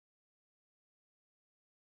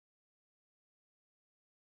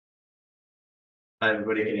Hi,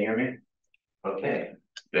 everybody, can you hear me? Okay,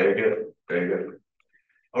 very good, very good.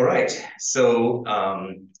 All right, so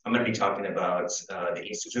I'm going to be talking about the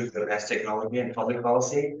Institute for Advanced Technology and Public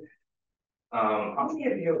Policy. How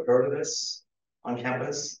many of you have heard of this on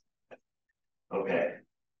campus? Okay,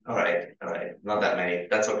 all right, not that many.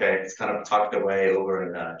 That's okay. It's kind of tucked away over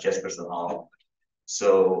in Jesperson Hall.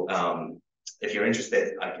 So if you're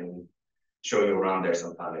interested, I can show you around there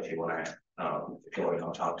sometime if you want to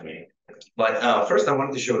come talk to me. But first, I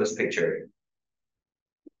wanted to show this picture.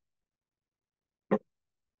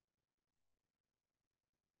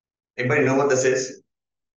 Anybody know what this is?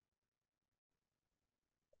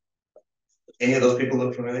 Any of those people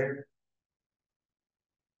look familiar?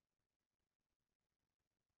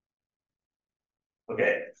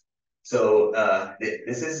 Okay, so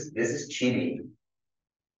this is Chidi,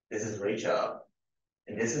 this is Rachel,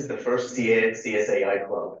 and this is the first CSAI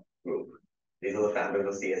club group. These are the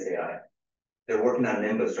founders of CSAI. They're working on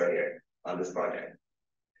Nimbus right here on this project,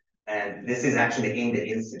 and this is actually in the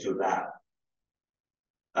Institute lab.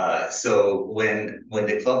 So when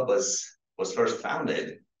the club was first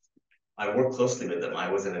founded, I worked closely with them.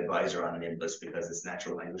 I was an advisor on Nimbus because it's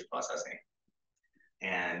natural language processing,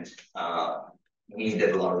 and we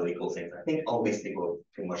did a lot of really cool things. I think all these people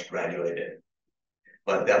pretty much graduated,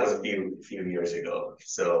 but that was a few years ago.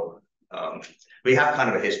 So we have kind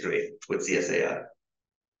of a history with CSAI.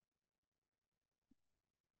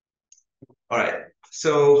 All right,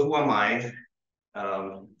 so who am I?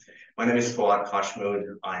 My name is Foaad Khosmood.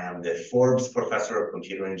 I am the Forbes Professor of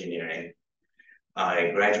Computer Engineering.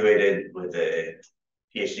 I graduated with a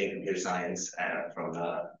PhD in computer science from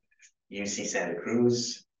UC Santa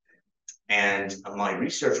Cruz. And my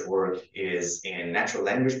research work is in natural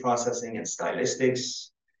language processing and stylistics,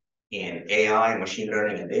 in AI, machine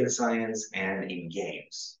learning and data science, and in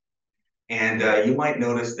games. And you might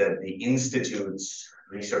notice that the Institute's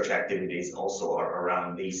research activities also are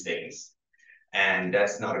around these things. And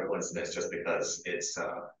that's not a coincidence just because it's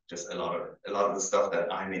just a lot of the stuff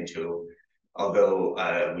that I'm into. Although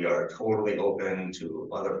we are totally open to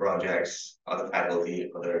other projects, other faculty,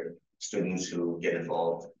 other students who get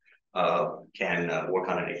involved. Can work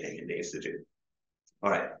on anything in the Institute. All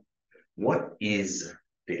right, what is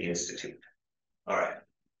the Institute? All right,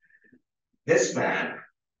 this man,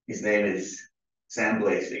 his name is Sam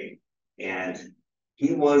Blakeslee, and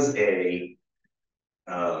he was a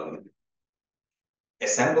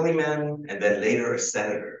assemblyman and then later a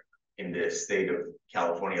senator in the state of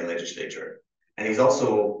California legislature. And he's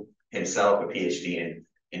also himself a PhD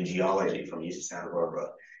in geology from UC Santa Barbara.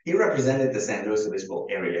 He represented the San Luis Obispo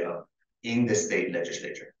area in the state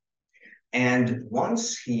legislature. And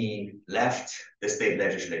once he left the state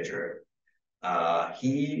legislature,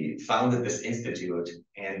 he founded this institute,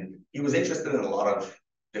 and he was interested in a lot of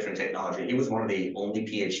different technology. He was one of the only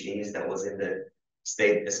PhDs that was in the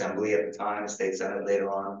state assembly at the time, state senate later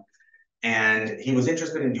on. And he was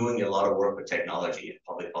interested in doing a lot of work with technology and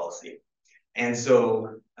public policy. And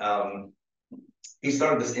so he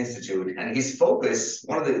started this institute, and his focus,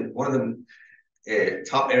 one of the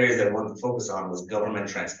top areas that I wanted to focus on was government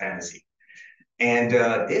transparency. And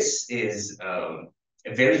this is a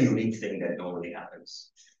very unique thing that normally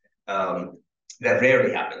happens, that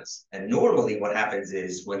rarely happens. And normally what happens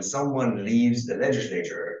is when someone leaves the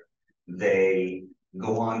legislature, they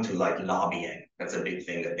go on to like lobbying. That's a big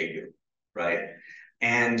thing that they do, right?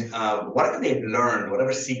 And whatever they've learned,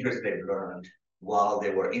 whatever secrets they've learned while they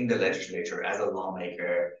were in the legislature as a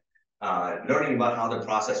lawmaker, learning about how the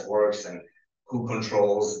process works and who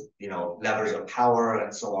controls, levers of power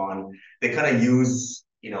and so on, they kind of use,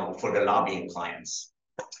 for the lobbying clients.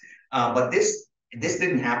 But this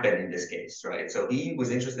didn't happen in this case, right? So he was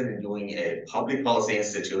interested in doing a public policy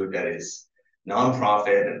institute that is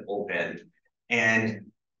nonprofit and open.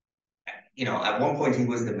 And, at one point he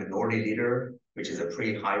was the minority leader, which is a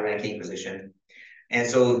pretty high-ranking position. And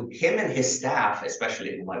so him and his staff,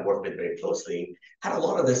 especially whom I work with very closely, had a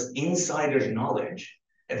lot of this insider's knowledge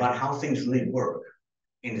about how things really work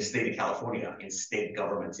in the state of California, in state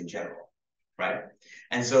governments in general, right?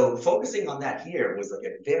 And so focusing on that here was like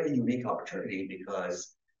a very unique opportunity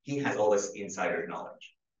because he has all this insider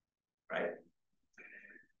knowledge, right?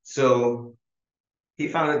 So he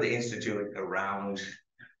founded the Institute around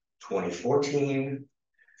 2014,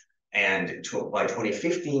 and by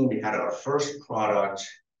 2015, we had our first product,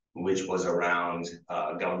 which was around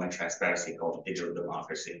government transparency called Digital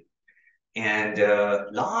Democracy. And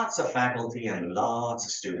lots of faculty and lots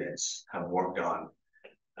of students have worked on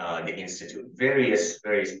the Institute, various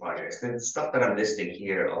projects. The stuff that I'm listing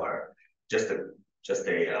here are just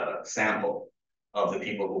a sample of the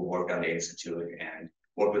people who worked on the Institute and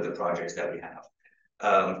work with the projects that we have.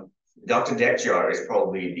 Dr. Dekjar is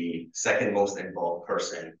probably the second most involved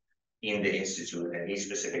person in the institute, and he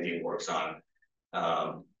specifically works on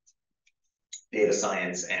data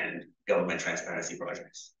science and government transparency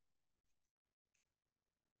projects.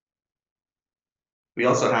 We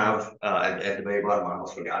also have, at the very bottom, I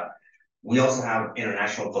almost forgot, we also have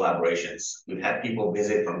international collaborations. We've had people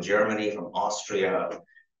visit from Germany, from Austria.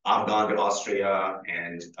 I've gone to Austria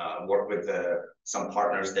and worked with some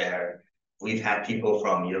partners there. We've had people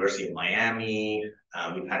from University of Miami.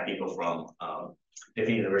 We've had people from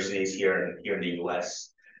different universities here in the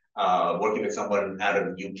US. Working with someone out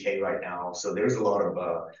of the UK right now. So there's a lot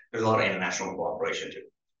of international cooperation too.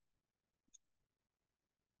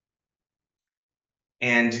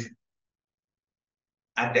 And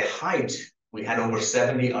at the height, we had over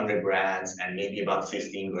 70 undergrads and maybe about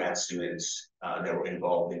 15 grad students that were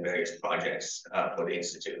involved in various projects for the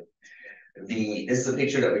Institute. This is a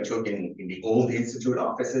picture that we took in the old Institute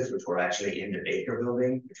offices, which were actually in the Baker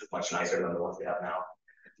building, which is much nicer than the ones we have now.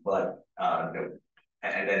 But,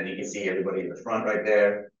 and then you can see everybody in the front right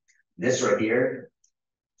there. This right here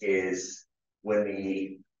is when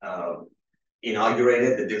we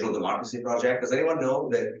inaugurated the Digital Democracy Project. Does anyone know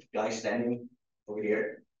the guy standing over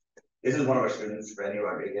here? This is one of our students, Randy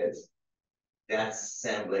Rodriguez. That's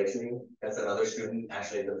Sam Blakeslee. That's another student,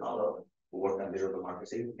 Ashley DePaulo, who worked on digital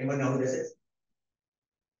democracy. Anyone know who this is?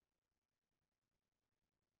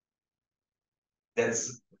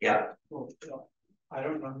 That's, yeah. Well, I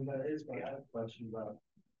don't know who that is, but I have a question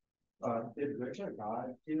about, did Richard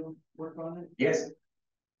God work on it? Yes.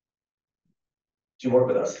 She worked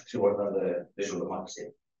with us. She worked on the digital democracy.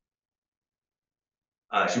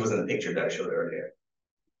 She was in the picture that I showed earlier.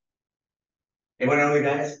 Anyone know you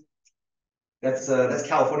guys? That's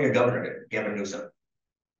California Governor Gavin Newsom,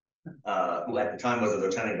 who at the time was a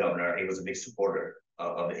lieutenant governor. He was a big supporter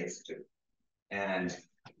of the Institute, and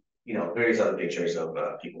various other pictures of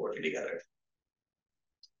people working together.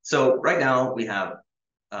 So right now we have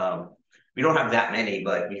we don't have that many,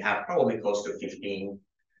 but we have probably close to 15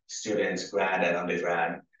 students, grad and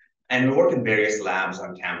undergrad. And we work in various labs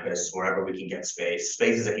on campus, wherever we can get space.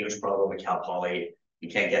 Space is a huge problem at Cal Poly. You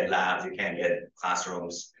can't get labs, you can't get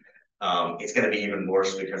classrooms. It's going to be even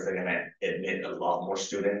worse because they're going to admit a lot more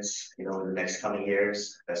students, in the next coming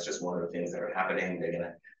years. That's just one of the things that are happening. They're going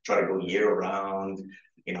to try to go year round,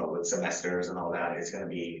 with semesters and all that. It's going to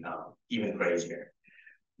be even crazier.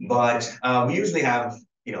 But we usually have,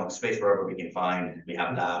 space wherever we can find. We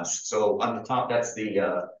have labs. So on the top, that's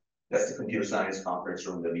the computer science conference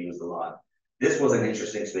room that we use a lot. This was an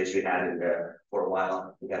interesting space we had in there for a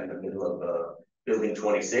while. We got in the middle of building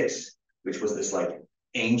 26, which was this like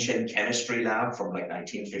ancient chemistry lab from like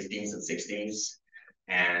 1950s and 60s.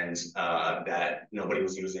 And that nobody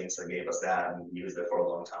was using, so they gave us that and we used it for a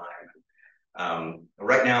long time.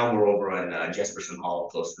 Right now we're over in Jesperson Hall,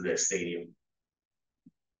 close to the stadium.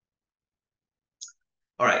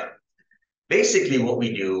 All right. Basically, what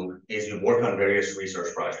we do is we work on various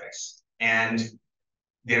research projects, and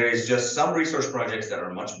there is just some research projects that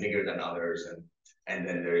are much bigger than others, and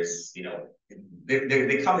then there's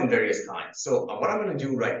they come in various kinds. So what I'm going to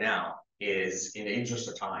do right now is, in the interest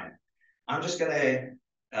of time, I'm just going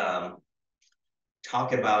to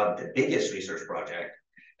talk about the biggest research project,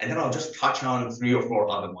 and then I'll just touch on 3 or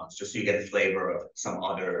 4 other ones, just so you get a flavor of some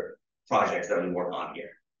other projects that we work on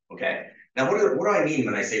here. Okay. Now, what do I mean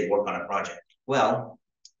when I say work on a project? Well,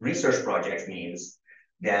 research project means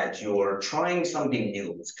that you're trying something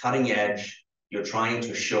new. It's cutting edge. You're trying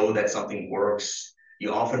to show that something works.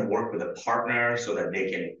 You often work with a partner so that they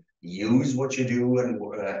can use what you do and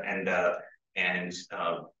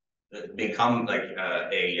become like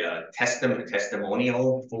a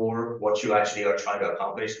testimonial for what you actually are trying to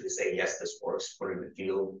accomplish. They say, yes, this works, put it in the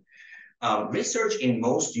field. Research in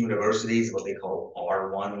most universities, what they call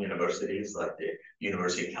R1 universities, like the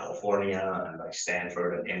University of California and like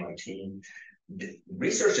Stanford and MIT,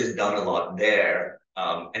 research is done a lot there,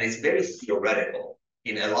 and it's very theoretical.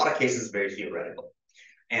 In a lot of cases, very theoretical.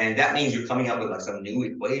 And that means you're coming up with like some new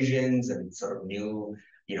equations and sort of new,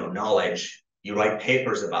 knowledge. You write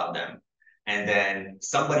papers about them, and then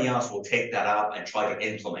somebody else will take that up and try to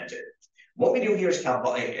implement it. What we do here at Cal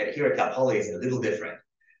Poly is a little different.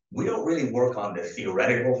 We don't really work on the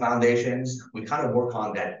theoretical foundations. We kind of work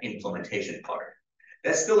on that implementation part.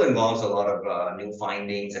 That still involves a lot of new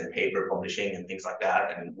findings and paper publishing and things like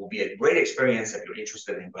that, and will be a great experience if you're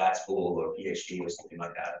interested in grad school or PhD or something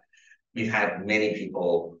like that. We've had many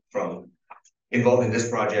people involved in this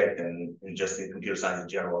project and just in computer science in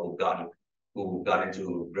general who got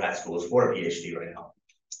into grad schools for a PhD right now.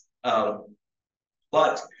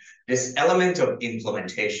 But this element of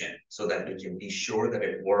implementation, so that we can be sure that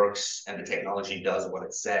it works and the technology does what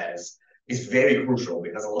it says, is very crucial,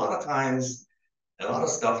 because a lot of times, a lot of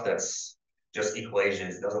stuff that's just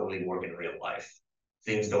equations doesn't really work in real life.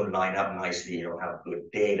 Things don't line up nicely, you don't have good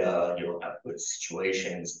data, you don't have good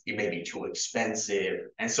situations, it may be too expensive.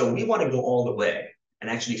 And so we want to go all the way and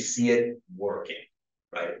actually see it working,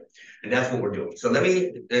 right? And that's what we're doing. So let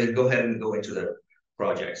me go ahead and go into the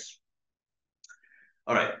projects.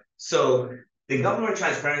 All right, so the government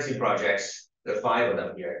transparency projects, there are 5 of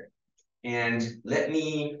them here. And let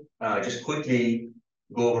me just quickly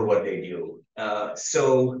go over what they do.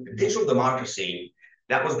 So digital democracy,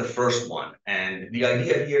 that was the first one. And the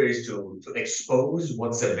idea here is to expose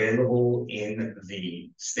what's available in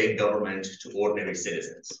the state government to ordinary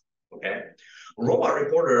citizens, okay? Robot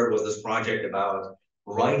Reporter was this project about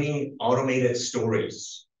writing automated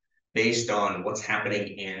stories based on what's happening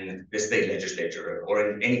in the state legislature or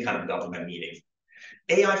in any kind of government meeting.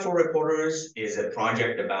 AI for Reporters is a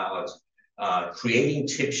project about creating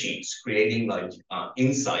tip sheets, creating like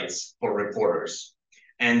insights for reporters.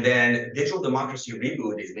 And then Digital Democracy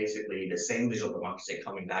Reboot is basically the same Digital Democracy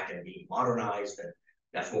coming back and being modernized, and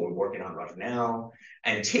that's what we're working on right now.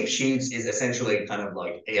 And tip sheets is essentially kind of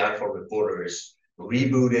like AI for Reporters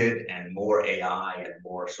rebooted and more AI and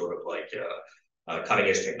more sort of like cutting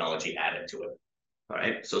edge technology added to it. All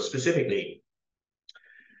right, so specifically,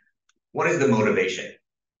 what is the motivation?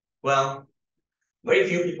 Well, very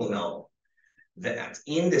few people know that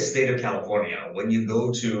in the state of California, when you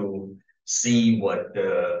go to see what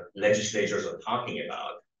the legislators are talking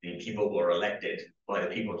about, the people who are elected by the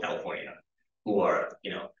people of California, who are,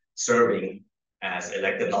 serving as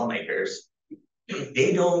elected lawmakers,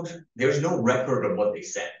 there's no record of what they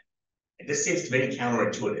said. And this seems very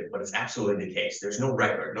counterintuitive, but it's absolutely the case. There's no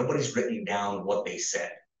record. Nobody's written down what they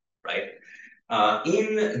said, right?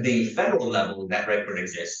 In the federal level, that record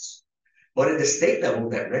exists. But at the state level,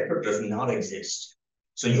 that record does not exist.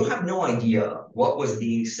 So you have no idea what was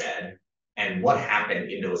being said and what happened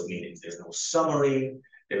in those meetings. There's no summary,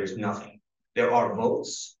 there is nothing. There are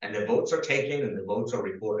votes, and the votes are taken and the votes are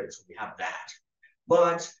recorded, so we have that.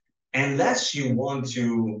 But unless you want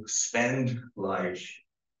to spend like,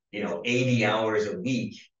 80 hours a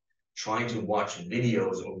week trying to watch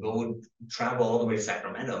videos or go travel all the way to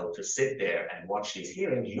Sacramento to sit there and watch these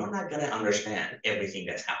hearings, you're not going to understand everything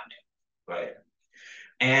that's happening. Right.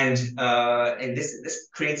 And this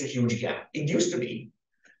creates a huge gap. It used to be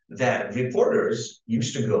that reporters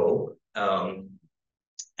used to go and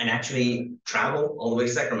actually travel all the way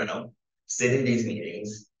to Sacramento, sit in these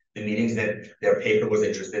meetings, the meetings that their paper was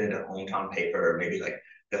interested in, their hometown paper, maybe like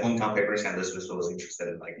the hometown paper in San Luis Obispo was interested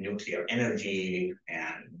in like nuclear energy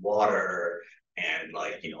and water and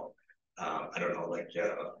like, I don't know, like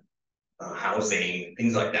housing,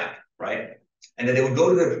 things like that, right? And then they would go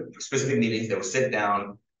to the specific meetings, they would sit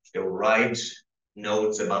down, they would write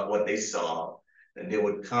notes about what they saw, then they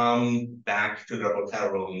would come back to their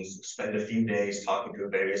hotel rooms, spend a few days talking to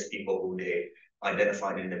various people who they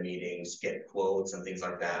identified in the meetings, get quotes and things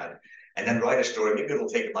like that, and then write a story. Maybe it'll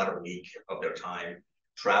take about a week of their time,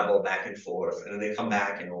 travel back and forth, and then they come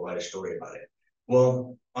back and they'll write a story about it.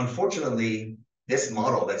 Well, unfortunately, this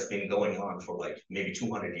model that's been going on for like maybe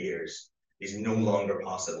 200 years is no longer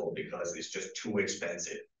possible because it's just too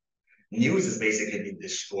expensive. News has basically been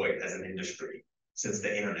destroyed as an industry since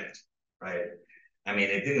the internet, right? I mean,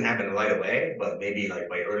 it didn't happen right away, but maybe like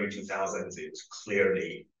by early 2000s, it was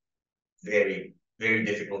clearly very, very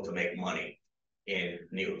difficult to make money in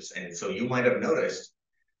news. And so you might have noticed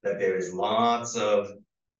that there is lots of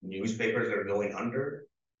newspapers that are going under.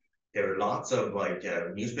 There are lots of like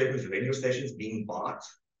newspapers, radio stations being bought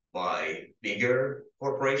by bigger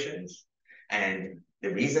corporations. And the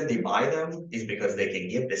reason they buy them is because they can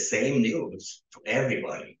give the same news to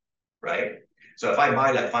everybody, right? So if I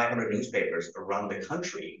buy like 500 newspapers around the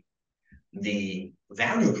country, the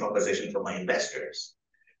value proposition for my investors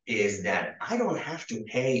is that I don't have to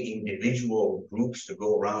pay individual groups to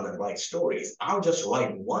go around and write stories. I'll just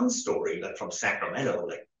write one story, like from Sacramento,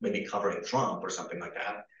 like maybe covering Trump or something like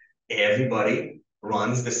that. Everybody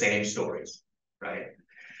runs the same stories, right?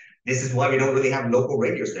 This is why we don't really have local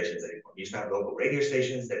radio stations anymore. We used to have local radio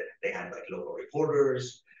stations that they had like local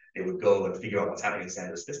reporters. They would go and figure out what's happening in San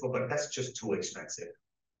Luis Obispo, but that's just too expensive,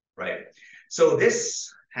 right? So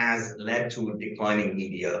this has led to declining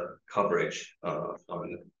media coverage on,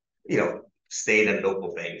 state and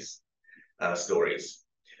local things, stories.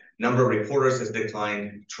 Number of reporters has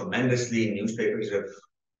declined tremendously. Newspapers have,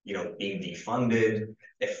 being defunded.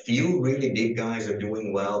 A few really big guys are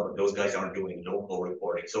doing well, but those guys aren't doing local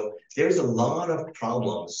reporting. So there's a lot of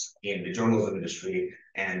problems in the journalism industry,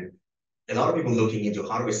 and a lot of people looking into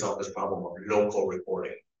how do we solve this problem of local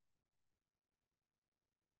reporting.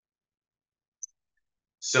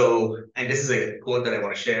 So, and this is a quote that I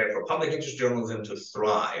want to share: for public interest journalism to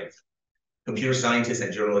thrive, computer scientists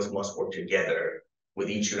and journalists must work together, with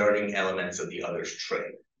each learning elements of the other's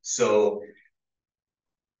trade. So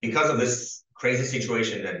because of this crazy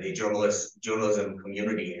situation that the journalism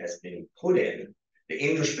community has been put in, the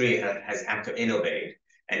industry has had to innovate.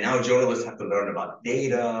 And now journalists have to learn about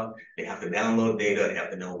data, they have to download data, they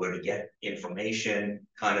have to know where to get information,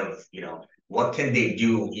 kind of, what can they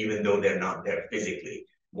do even though they're not there physically?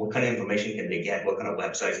 What kind of information can they get? What kind of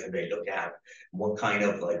websites can they look at? What kind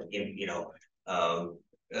of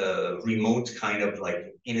remote kind of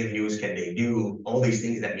interviews can they do? All these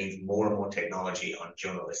things, that means more and more technology on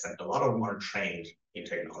journalists. And a lot of them aren't trained in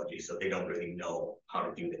technology, so they don't really know how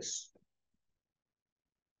to do this.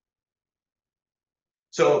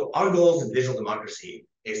 So our goals in digital democracy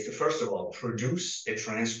is to, first of all, produce a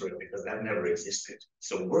transcript, because that never existed.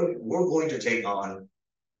 So we're going to take on,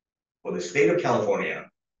 for the state of California,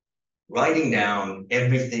 writing down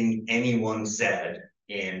everything anyone said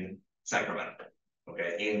in Sacramento,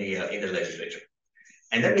 okay, in the legislature.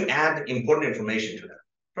 And then we add important information to that.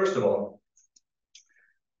 First of all,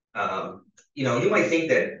 you might think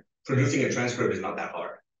that producing a transcript is not that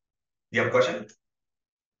hard. Do you have a question?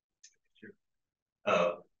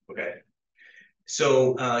 Okay.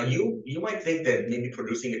 So you might think that maybe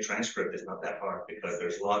producing a transcript is not that hard, because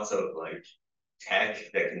there's lots of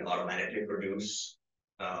tech that can automatically produce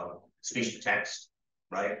speech to text,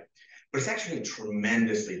 right? But it's actually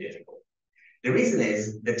tremendously difficult. The reason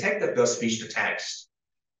is the tech that does speech to text,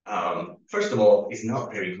 first of all, is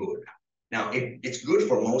not very good. Now, it's good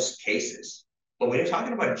for most cases, but when you're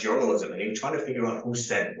talking about journalism and you're trying to figure out who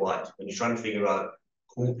said what, when you're trying to figure out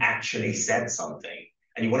who actually said something,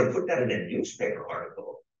 and you want to put that in a newspaper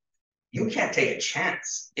article, you can't take a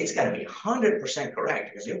chance. It's got to be 100% correct,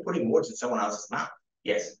 because you're putting words in someone else's mouth.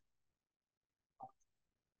 Yes?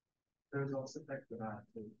 There's also tech for that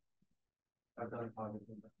too. I've done a project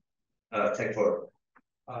with that. Tech for?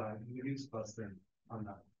 News busting on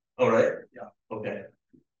that. All right. Yeah. Okay.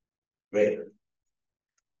 Great.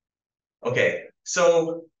 Okay.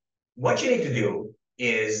 So what you need to do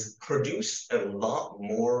is produce a lot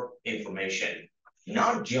more information,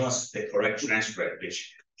 not just the correct transcript,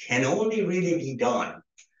 which can only really be done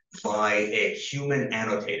by a human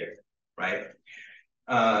annotator, right?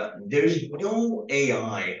 There's no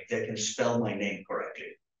AI that can spell my name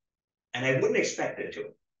correctly. And I wouldn't expect it to.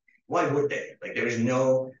 Why would they?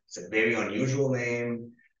 It's a very unusual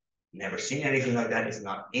name. Never seen anything like that. It's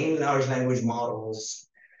not in large language models.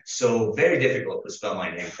 So very difficult to spell my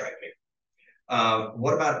name correctly.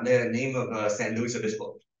 What about the name of San Luis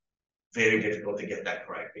Obispo? Very difficult to get that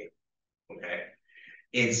correctly, okay?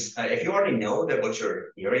 It's if you already know that what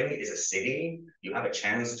you're hearing is a city, you have a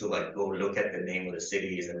chance to go look at the name of the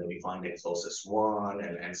cities and maybe find the closest one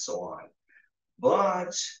and so on.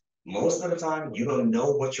 But most of the time, you don't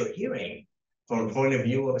know what you're hearing from a point of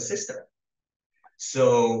view of a system.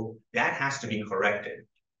 So that has to be corrected.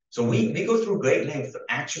 So we go through great lengths to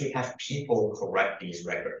actually have people correct these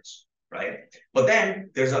records, right? But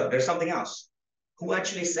then there's something else. Who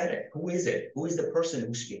actually said it? Who is it? Who is the person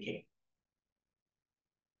who's speaking?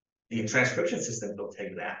 The transcription system will tell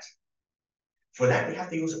you that. For that, we have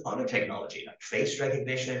to use other technology, like face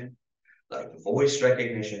recognition, like voice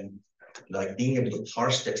recognition, like being able to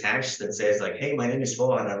parse the text that says hey, my name is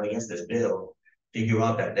Foaad, I'm against this bill. Figure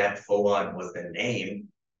out that Foaad was the name,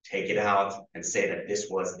 take it out and say that this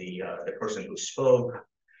was the person who spoke.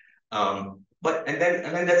 And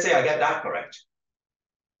then let's say I get that correct.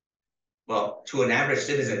 Well, to an average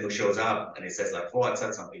citizen who shows up and it says Foaad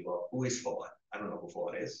said something, well, who is Foaad? I don't know who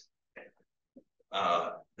Foaad is.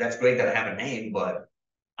 That's great that I have a name, but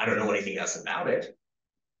I don't know anything else about it.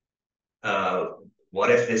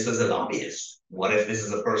 What if this is a lobbyist? What if this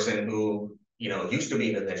is a person who used to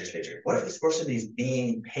be in the legislature? What if this person is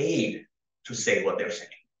being paid to say what they're saying?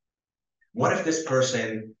 What if this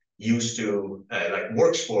person used to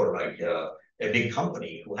works for a big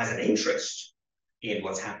company who has an interest in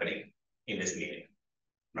what's happening in this meeting,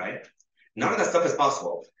 right? None of that stuff is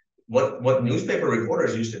possible. What newspaper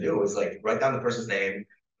reporters used to do is write down the person's name,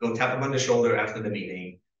 go tap them on the shoulder after the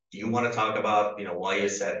meeting. Do you want to talk about why you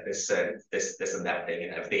said this and that thing?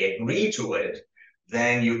 And if they agree to it,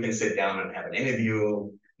 then you can sit down and have an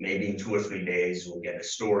interview. Maybe in 2 or 3 days, we'll get a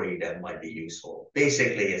story that might be useful.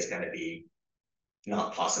 Basically, it's going to be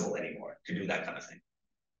not possible anymore to do that kind of thing.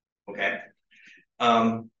 Okay.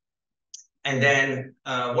 And then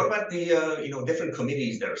what about the different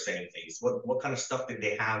committees that are saying things? What kind of stuff did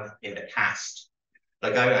they have in the past?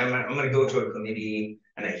 Like I'm going to go to a committee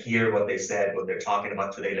and I hear what they said, what they're talking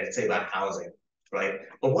about today, let's say about housing, right?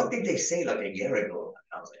 But what did they say like a year ago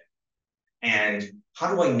about housing? And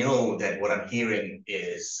how do I know that what I'm hearing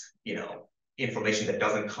is, information that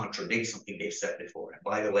doesn't contradict something they've said before? And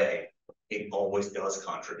by the way, it always does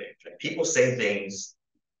contradict. Like people say things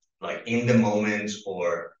like in the moment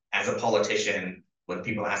or as a politician when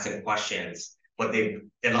people ask them questions, but they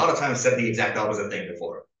a lot of times said the exact opposite thing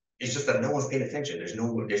before. It's just that no one's paying attention. There's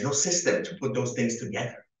no system to put those things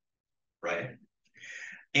together, right?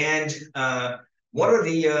 And what are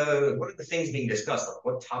the things being discussed? Like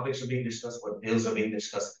what topics are being discussed? What bills are being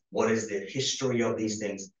discussed? What is the history of these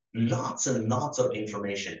things? Lots and lots of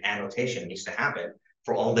information, annotation needs to happen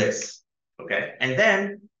for all this. Okay, and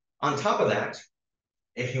then on top of that,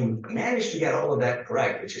 if you manage to get all of that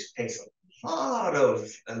correct, which just takes a lot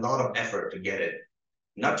of effort to get it,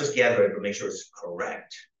 not just gather it, but make sure it's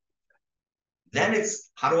correct. Then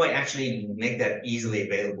it's how do I actually make that easily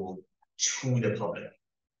available to the public?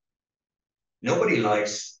 Nobody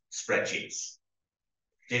likes spreadsheets.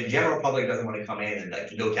 The general public doesn't want to come in and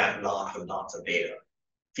like look at lots and lots of data,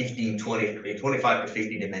 15, 20, 25 to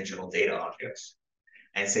 50 dimensional data objects,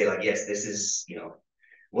 and say like, yes, this is,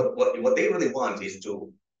 what they really want is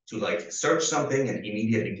to like search something and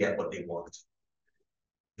immediately get what they want.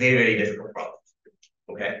 Very, very difficult problem.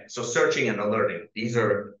 Okay, so searching and alerting, these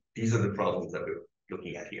are the problems that we're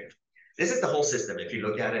looking at here. This is the whole system. If you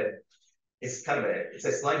look at it, it's it's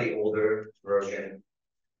a slightly older version,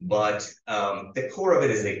 but the core of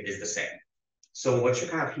it is the same. So what you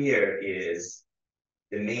have here is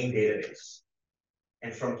the main database.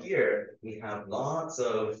 And from here, we have lots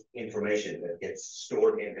of information that gets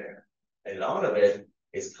stored in there. A lot of it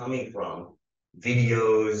is coming from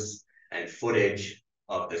videos and footage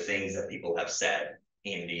of the things that people have said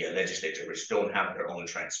in the legislature, which don't have their own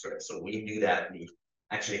transcripts. So we do that. We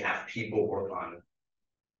actually have people work on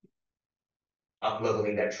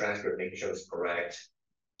up-leveling that transcript, making sure it's correct,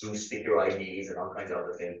 do speaker IDs and all kinds of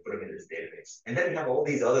other things, put them in this database. And then we have all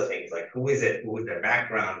these other things like who is it, who is their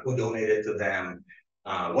background, who donated to them,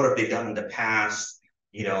 what have they done in the past,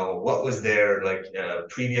 what was their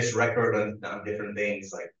previous record on different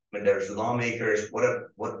things, like when there's lawmakers,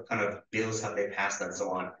 what kind of bills have they passed and so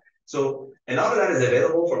on. So a lot of that is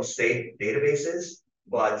available from state databases,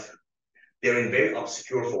 but they're in very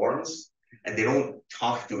obscure forms and they don't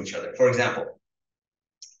talk to each other. For example,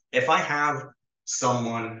 if I have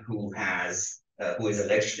someone who is a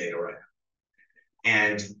legislator right now,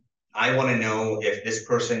 and I want to know if this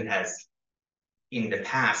person has, in the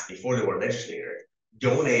past, before they were a legislator,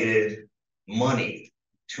 donated money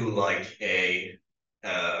to like a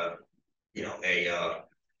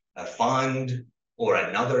fund or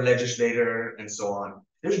another legislator and so on.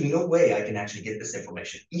 There's no way I can actually get this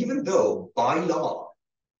information, even though by law,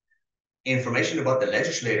 information about the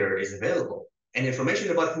legislator is available and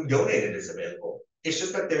information about who donated is available. It's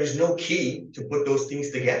just that there's no key to put those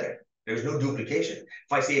things together. There's no duplication.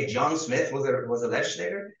 If I say John Smith was a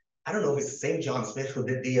legislator, I don't know if it's the same John Smith who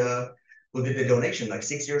did the donation like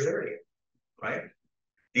 6 years earlier, right?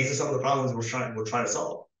 These are some of the problems we're trying to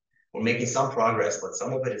solve. We're making some progress, but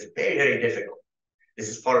some of it is very, very difficult. This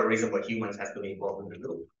is part of the reason why humans have to be involved in the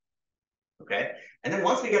loop. Okay, and then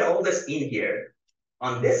once we get all this in here,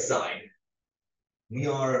 on this side, we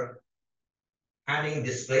are having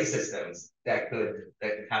display systems that could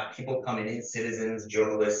have people coming in, citizens,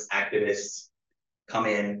 journalists, activists, come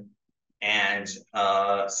in and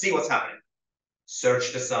see what's happening.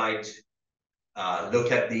 Search the site,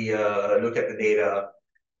 look at the data,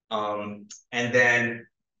 and then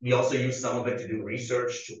we also use some of it to do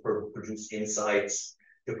research, to produce insights,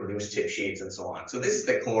 to produce tip sheets, and so on. So this is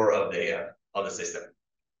the core of the system.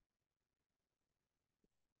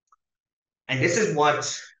 And this is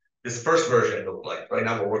what this first version looked like. Right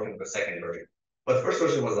now we're working with the second version. But the first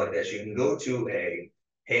version was like this. You can go to a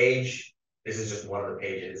page. This is just one of the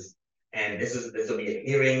pages. And this will be a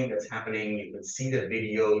hearing that's happening. You can see the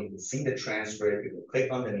video, you can see the transcript, you can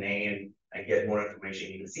click on the name and get more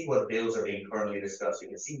information. You can see what bills are being currently discussed. You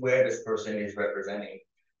can see where this person is representing.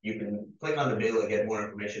 You can click on the bill and get more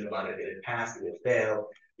information about it. Did it pass? Did it fail?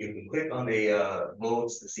 You can click on the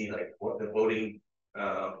votes to see like what the voting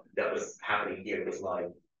that was happening here was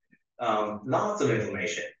like. Lots of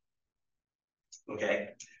information. Okay.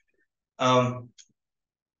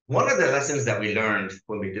 One of the lessons that we learned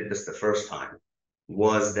when we did this the first time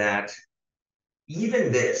was that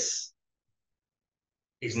even this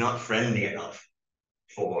is not friendly enough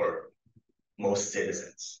for most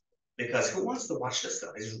citizens. because who wants to watch this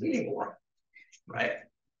stuff? It's really boring, right?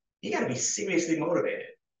 You got to be seriously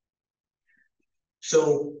motivated.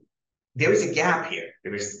 So there is a gap here.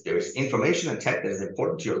 There is information and tech that is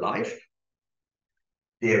important to your life.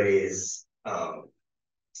 There is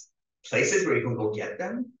places where you can go get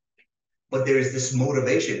them, but there is this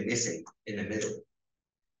motivation missing in the middle.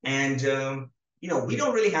 And you know, we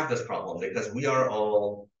don't really have this problem because we are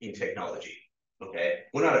all in technology. Okay,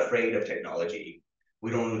 we're not afraid of technology. We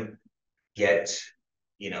don't get,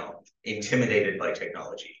 you know, intimidated by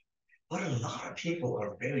technology. But a lot of people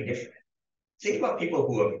are very different. Think about people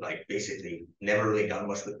who have like basically never really done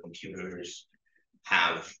much with computers,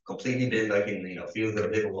 have completely been like in, you know, field of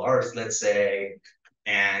liberal arts, let's say,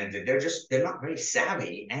 and they're not very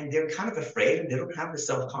savvy and they're kind of afraid and they don't have the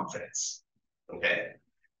self-confidence. Okay.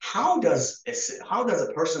 How does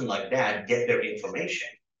a person like that get their information?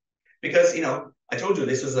 Because, you know, I told you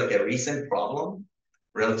this was like a recent problem,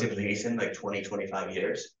 relatively recent, like 20, 25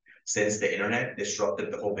 years since the internet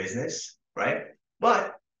disrupted the whole business, right?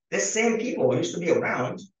 But the same people used to be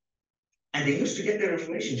around and they used to get their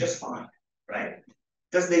information just fine, right?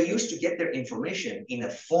 Because they used to get their information in a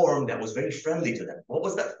form that was very friendly to them. What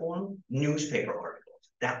was that form? Newspaper articles.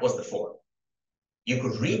 That was the form. You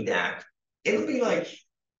could read that. It would be like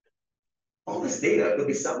all this data could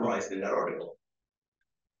be summarized in that article.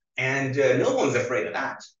 And no one's afraid of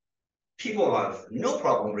that. People have no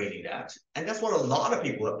problem reading that. And that's what a lot of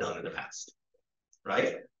people have done in the past,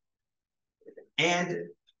 right? And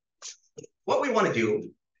what we want to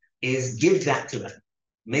do is give that to them,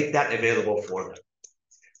 make that available for them.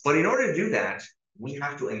 But in order to do that, we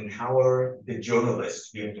have to empower the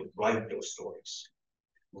journalists to be able to write those stories.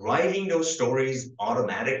 Writing those stories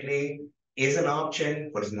automatically is an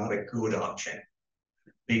option, but it's not a good option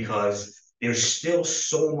because there's still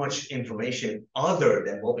so much information other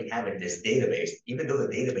than what we have in this database, even though the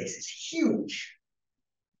database is huge.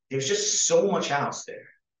 There's just so much out there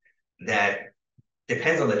that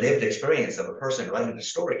depends on the lived experience of a person writing the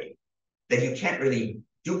story that you can't really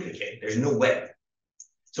duplicate. There's no way.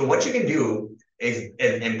 So what you can do is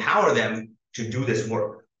empower them to do this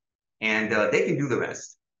work, and they can do the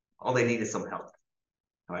rest. All they need is some help.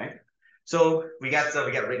 All right. So we got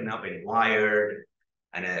written up in Wired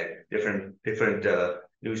and different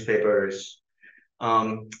newspapers.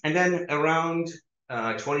 And then around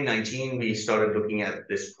 2019, we started looking at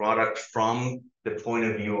this product from the point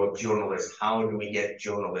of view of journalists. How do we get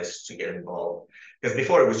journalists to get involved? Because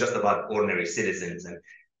before it was just about ordinary citizens, and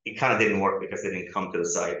it kind of didn't work because they didn't come to the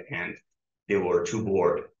site and they were too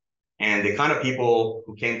bored. And the kind of people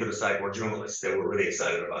who came to the site were journalists. They were really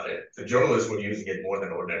excited about it. The journalists were using it more than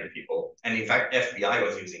ordinary people. And in fact, FBI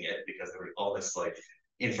was using it because there was all this like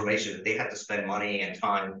information that they had to spend money and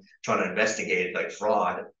time trying to investigate, like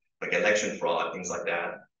fraud, like election fraud, things like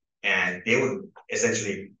that. And they were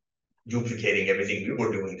essentially duplicating everything we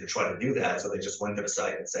were doing to try to do that. So they just went to the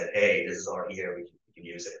site and said, hey, this is our year, we can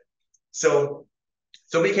use it. So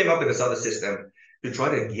we came up with this other system to try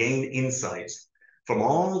to gain insights from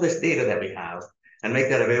all this data that we have and make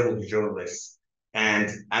that available to journalists.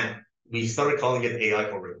 And we started calling it AI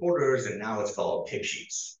for reporters, and now it's called tip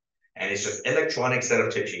sheets. And it's just electronic set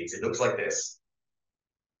of tip sheets. It looks like this.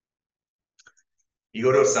 You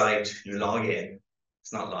go to a site, you log in.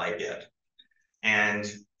 It's not live yet. And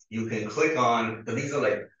you can click on, so these are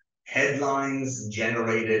like headlines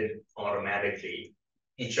generated automatically,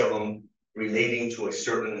 each of them relating to a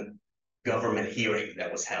certain government hearing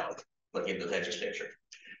that was held, like in the legislature.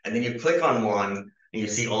 And then you click on one and you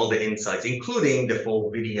see all the insights, including the full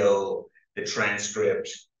video, the transcript,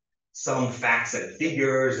 some facts and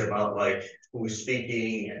figures about like who's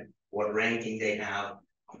speaking and what ranking they have,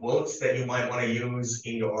 quotes that you might want to use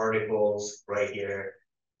in your articles right here,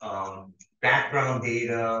 background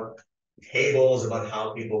data, tables about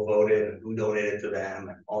how people voted and who donated to them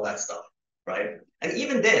and all that stuff, right? And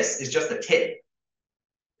even this is just a tip.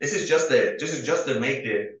 This is just to make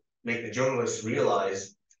the journalists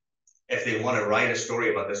realize if they want to write a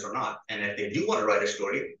story about this or not. And if they do want to write a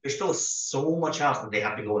story, there's still so much else that they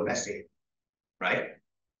have to go investigate, right?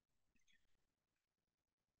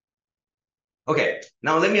 Okay,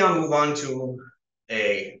 now let me move on to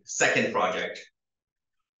a second project.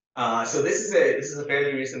 So this is a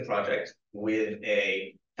fairly recent project with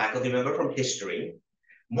a faculty member from history.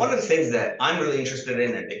 One of the things that I'm really interested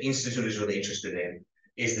in and the Institute is really interested in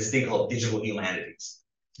is this thing called digital humanities.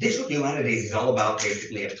 Digital humanities is all about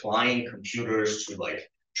basically applying computers to like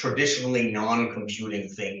traditionally non-computing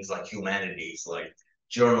things like humanities, like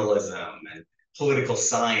journalism and political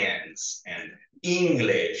science and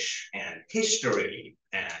English and history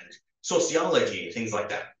and sociology, things like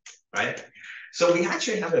that, right? So we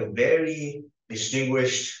actually have a very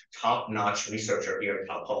distinguished, top-notch researcher here at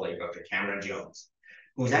Cal Poly, Dr. Cameron Jones,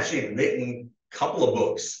 who's actually written a couple of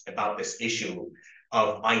books about this issue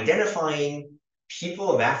of identifying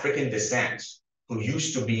people of African descent who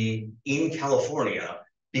used to be in California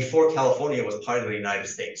before California was part of the United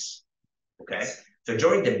States, okay? So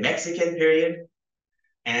during the Mexican period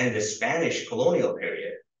and the Spanish colonial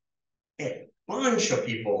period, a bunch of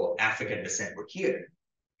people of African descent were here.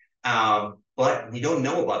 But we don't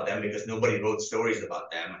know about them because nobody wrote stories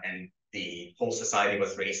about them, and the whole society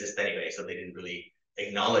was racist anyway, so they didn't really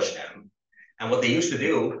acknowledge them. And what they used to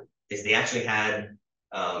do is they actually kind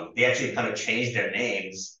of changed their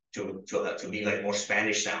names to be like more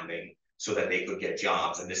Spanish sounding so that they could get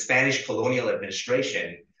jobs. And the Spanish colonial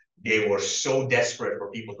administration, they were so desperate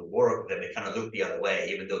for people to work that they kind of looked the other way,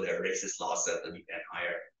 even though their racist laws said that you can't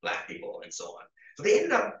hire Black people and so on. So they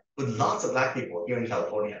ended up with lots of Black people here in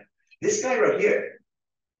California. This guy right here,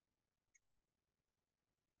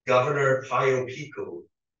 Governor Panoptyk,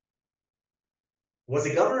 was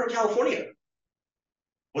the governor of California,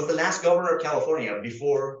 was the last governor of California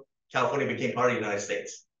before California became part of the United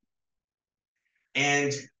States.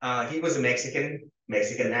 And he was a Mexican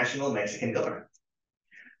national, Mexican governor.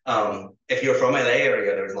 If you're from LA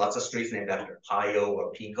area, there's lots of streets named after Payo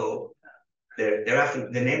or Pico. They're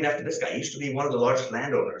named after this guy. He used to be one of the largest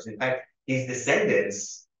landowners. In fact, his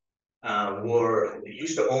descendants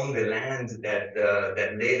used to own the land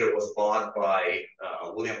that later was bought by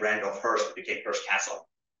William Randolph Hearst, who became Hearst Castle.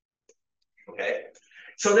 Okay,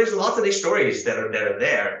 so there's lots of these stories that are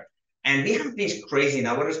there, and we have these crazy.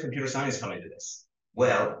 Now, where does computer science come into this?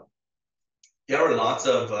 Well, there are lots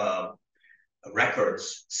of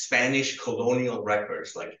records, Spanish colonial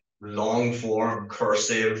records, like long form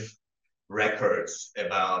cursive records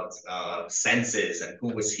about census and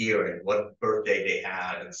who was here and what birthday they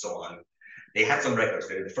had and so on. They had some records.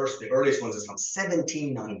 The earliest ones is from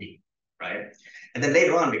 1790, right? And then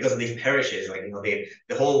later on, because of these parishes, like,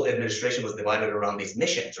 the whole administration was divided around these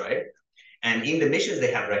missions, right? And in the missions,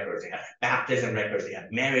 they had records. They had baptism records. They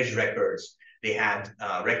had marriage records. They had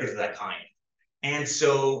records of that kind. And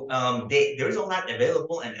so there's all that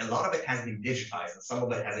available, and a lot of it has been digitized, and some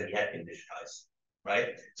of it hasn't yet been digitized,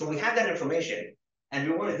 right? So we have that information, and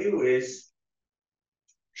what we want to do is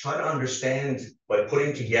try to understand by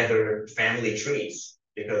putting together family trees,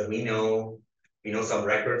 because we know some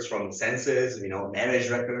records from census, we know marriage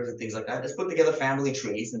records and things like that. Let's put together family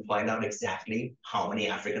trees and find out exactly how many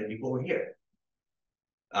African people were here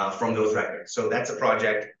from those records. So that's a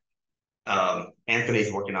project.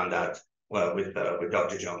 Anthony's working on that with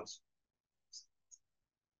Dr. Jones.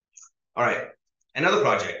 All right, another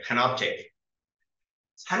project, Panoptyk.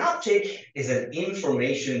 Panoptyk is an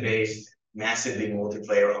information-based, massively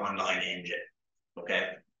multiplayer online engine,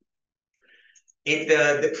 okay?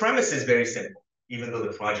 The premise is very simple, even though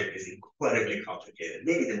the project is incredibly complicated,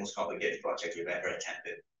 maybe the most complicated project you've ever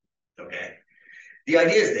attempted, okay? The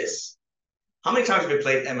idea is this: how many times have you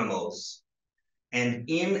played MMOs? And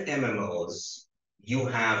in MMOs, you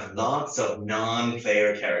have lots of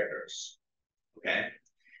non-player characters, okay?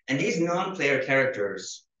 And these non-player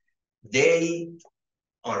characters, they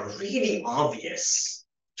are really obvious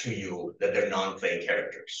to you that they're non-playing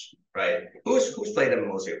characters, right? Who's played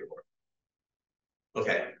MMOs here before?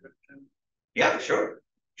 Okay. Yeah, sure.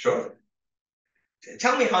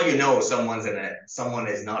 Tell me how you know someone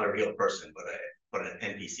is not a real person, but an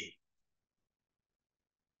NPC.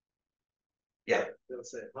 Yeah. They'll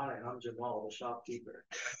say, "Hi, I'm Jamal, the shopkeeper."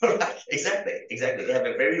 Right. Exactly. They have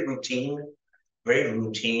a very routine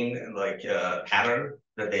like pattern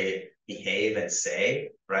that they behave and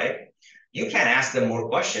say, right? You can't ask them more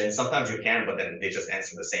questions. Sometimes you can, but then they just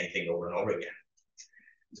answer the same thing over and over again.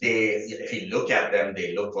 If you look at them,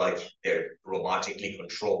 they look like they're robotically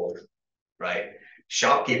controlled, right?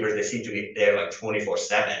 Shopkeepers, they seem to be there like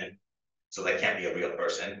 24/7, so that can't be a real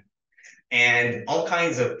person. And all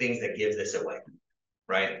kinds of things that gives this away,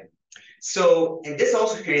 right? So, and this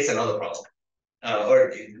also creates another problem, or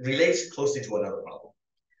it relates closely to another problem.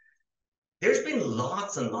 There's been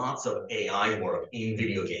lots and lots of AI work in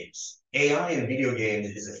video games. AI in video games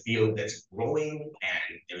is a field that's growing,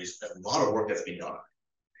 and there's a lot of work that's been done.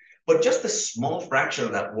 But just a small fraction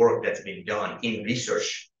of that work that's been done in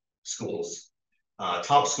research schools,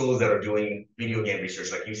 top schools that are doing video game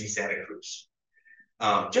research like UC Santa Cruz,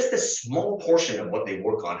 just a small portion of what they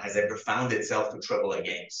work on has ever found itself to AAA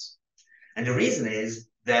games. And the reason is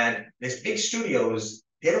that these big studios,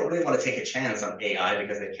 they don't really want to take a chance on AI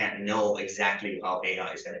because they can't know exactly how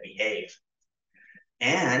AI is going to behave.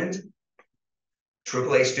 And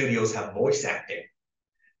AAA studios have voice acting.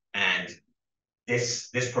 And this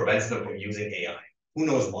prevents them from using AI. Who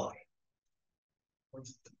knows why?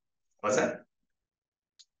 What's that?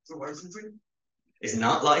 So licensing? It's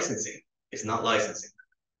not licensing. It's not licensing.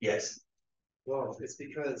 Yes. Well, it's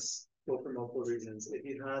because, well, for multiple reasons. If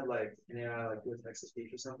you had like an AI like with text to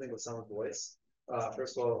speech or something with someone's voice,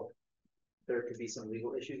 first of all, there could be some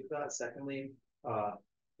legal issues with that. Secondly,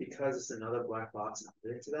 because it's another black box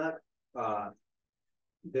into that,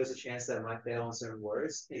 there's a chance that it might fail on certain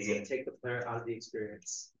words. It's going to take the player out of the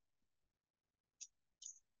experience.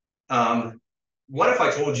 What if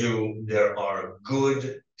I told you there are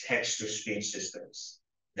good text-to-speech systems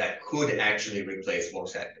that could actually replace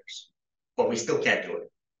voice actors, but we still can't do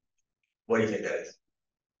it? What do you think that is?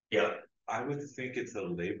 Yeah. I would think it's a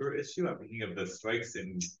labor issue. I'm thinking of the strikes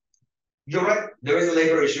in. You're right. There is a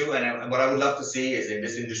labor issue, and what I would love to see is in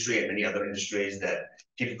this industry and many other industries that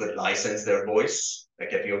people could license their voice.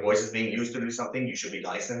 Like if your voice is being used to do something, you should be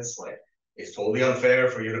licensed. Like it's totally unfair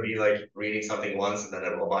for you to be like reading something once and then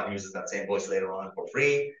a robot uses that same voice later on for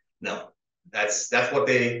free. No, that's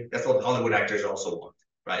what Hollywood actors also want,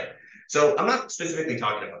 right? So I'm not specifically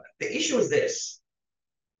talking about that. The issue is this: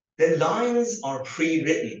 the lines are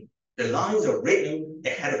pre-written. The lines are written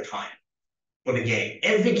ahead of time for the game.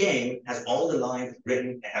 Every game has all the lines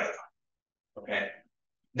written ahead of time. Okay,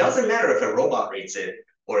 doesn't matter if a robot reads it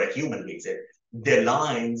or a human reads it. The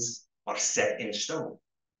lines are set in stone.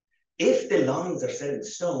 If the lines are set in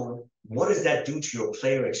stone, what does that do to your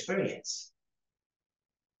player experience?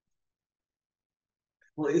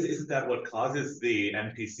 Well, isn't that what causes the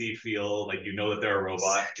NPC feel like you know that they're a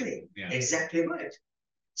robot? Exactly. Yeah. Exactly right.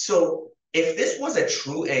 So if this was a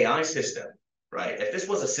true AI system, right? If this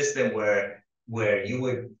was a system where it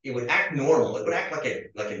would act normal, it would act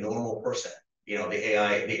like a normal person. You know, the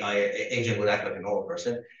AI agent would act like a normal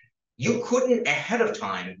person. You couldn't ahead of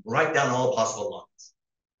time write down all possible lines,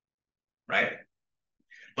 right?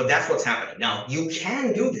 But that's what's happening. Now, you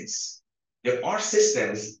can do this. There are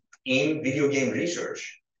systems in video game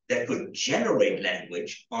research that could generate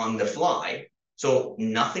language on the fly, so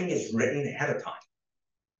nothing is written ahead of time.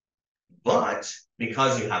 But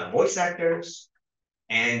because you have voice actors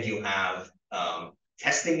and you have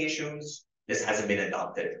testing issues, this hasn't been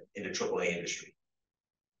adopted in the AAA industry.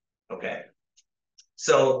 Okay.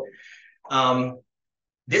 So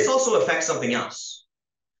this also affects something else.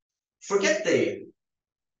 Forget the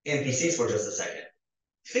NPCs for just a second.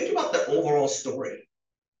 Think about the overall story.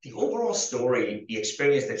 The overall story, the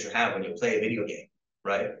experience that you have when you play a video game,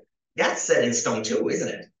 right? That's set in stone too, isn't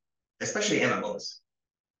it? Especially MMOs,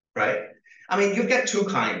 right? I mean, you've got two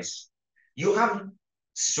kinds. You have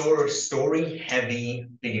sort of story-heavy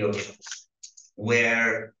video games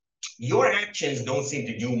where your actions don't seem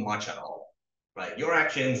to do much at all, right? Your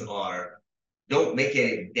actions don't make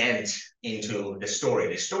any dent into the story.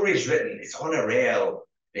 The story is written, it's on a rail,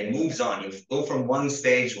 it moves on. You go from one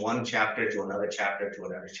stage, one chapter to another chapter to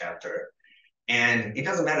another chapter. And it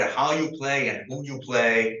doesn't matter how you play and who you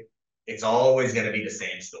play, it's always going to be the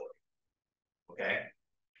same story. Okay.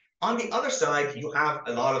 On the other side, you have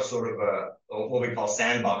a lot of sort of what we call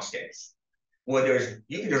sandbox games, where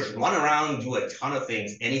you can just run around, do a ton of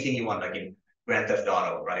things, anything you want, like in Grand Theft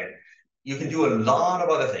Auto, right? You can do a lot of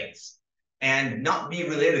other things and not be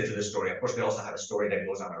related to the story. Of course, they also have a story that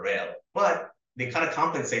goes on a rail, but they kind of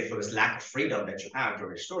compensate for this lack of freedom that you have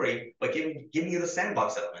during your story by giving you the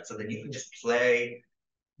sandbox element so that you can just play,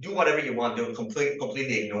 do whatever you want,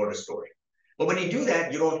 completely ignore the story. But when you do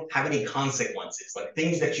that, you don't have any consequences. Like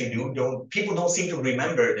things that you do, people don't seem to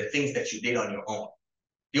remember the things that you did on your own.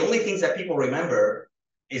 The only things that people remember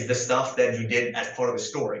is the stuff that you did as part of the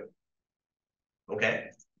story.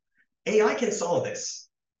 Okay? AI can solve this.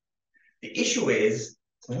 The issue is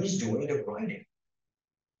who's doing the writing?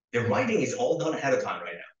 The writing is all done ahead of time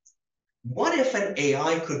right now. What if an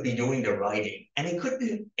AI could be doing the writing and it could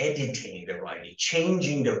be editing the writing,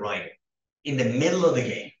 changing the writing in the middle of the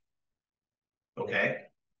game? Okay.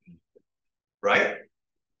 Right?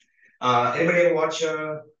 Anybody ever watch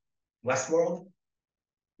Westworld?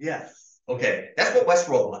 Yes. Okay, that's what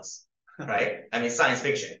Westworld was, right? I mean, science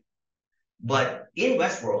fiction. But in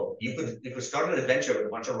Westworld, you could start an adventure with a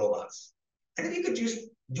bunch of robots, and then you could just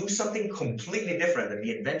do something completely different that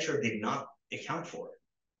the adventure did not account for.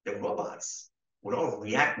 The robots would all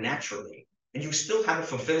react naturally, and you still have a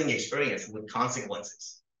fulfilling experience with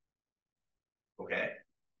consequences. Okay?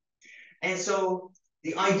 And so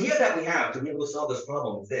the idea that we have to be able to solve this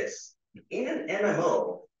problem is this. In an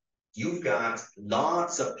MMO, you've got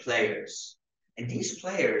lots of players. And these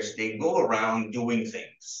players, they go around doing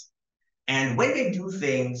things. And when they do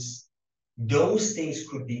things, those things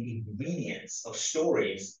could be ingredients of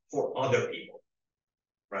stories for other people,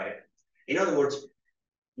 right? In other words,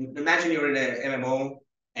 imagine you're in an MMO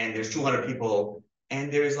and there's 200 people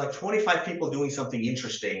and there's like 25 people doing something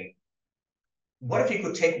interesting. What if you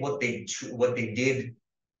could take what they did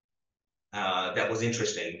that was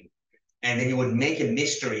interesting, and then you would make a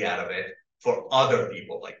mystery out of it for other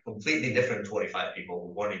people, like completely different 25 people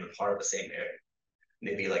who weren't even part of the same area. And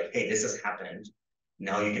they'd be like, hey, this has happened.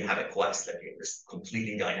 Now you can have a quest that you this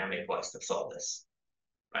completely dynamic quest to solve this,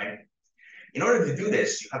 right? In order to do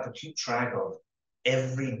this, you have to keep track of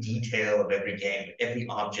every detail of every game, every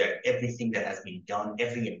object, everything that has been done,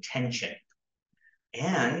 every intention.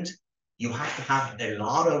 And you have to have a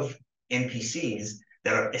lot of NPCs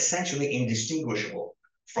that are essentially indistinguishable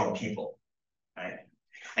from people, right?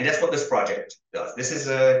 And that's what this project does. This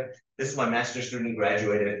is my master's student,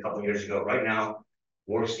 graduated a couple of years ago. Right now,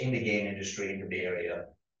 works in the game industry in the Bay Area,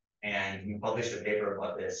 and we published a paper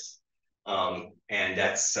about this. And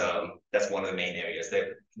that's one of the main areas.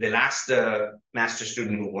 The last master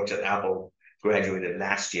student who works at Apple graduated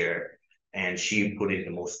last year, and she put in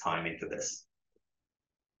the most time into this.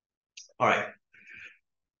 All right,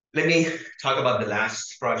 let me talk about the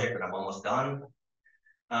last project that I'm almost done.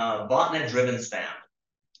 Botnet-driven spam.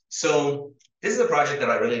 So this is a project that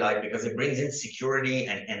I really like because it brings in security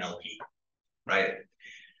and NLP, right?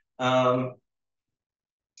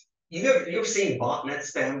 You've seen botnet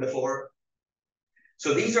spam before?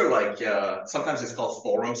 So these are like, sometimes it's called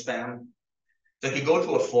forum spam. So if you go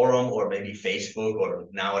to a forum or maybe Facebook or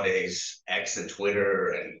nowadays X and Twitter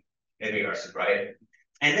and everywhere, right?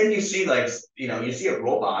 And then you see like, you see a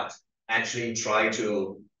robot actually try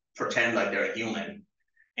to pretend like they're a human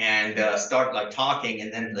and start like talking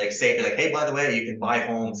and then like say like, hey, by the way, you can buy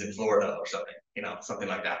homes in Florida or something, something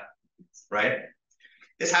like that, right?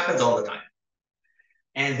 This happens all the time.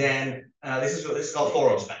 And then this is called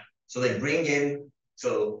forum spam. So they bring in,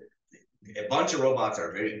 so a bunch of robots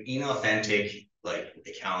are very inauthentic, like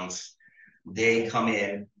accounts. They come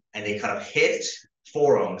in and they kind of hit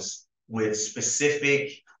forums with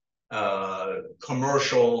specific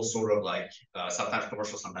commercial, sort of like sometimes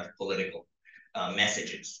commercial, sometimes political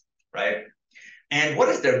messages, right? And what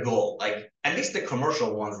is their goal? Like at least the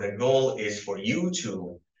commercial ones, their goal is for you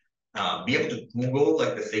to be able to Google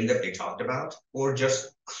like the thing that they talked about, or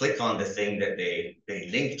just click on the thing that they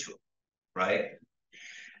link to, right?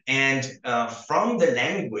 And from the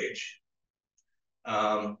language,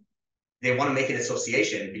 they want to make an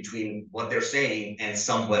association between what they're saying and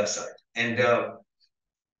some website. And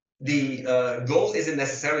the goal isn't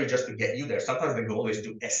necessarily just to get you there. Sometimes the goal is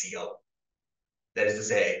to SEO. That is to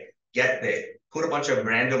say, put a bunch of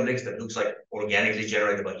random links that looks like organically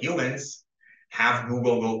generated by humans, have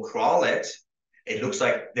Google go crawl it. It looks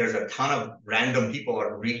like there's a ton of random people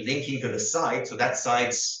are linking to the site, so that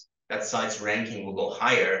site's ranking will go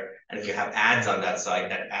higher. And if you have ads on that site,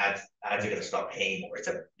 that ads are going to start paying more.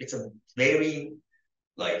 It's a very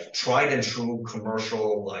like tried and true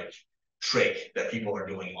commercial like trick that people are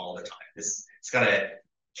doing all the time. It's got a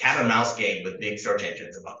cat and mouse game with big search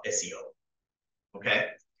engines about SEO. Okay,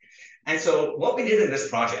 and so what we did in this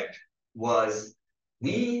project was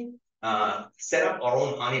we set up our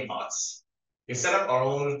own honeypots. We set up our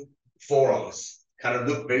own forums, kind of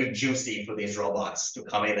looked very juicy for these robots to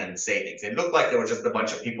come in and say things. It looked like there were just a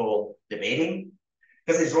bunch of people debating,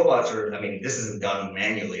 because these robots are, this isn't done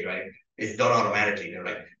manually, right? It's done automatically. They're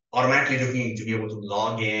like automatically looking to be able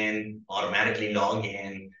to automatically log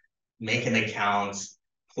in, make an account,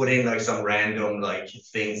 put in like some random like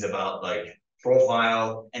things about like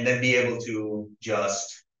profile, and then be able to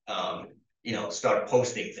just, start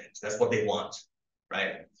posting things. That's what they want,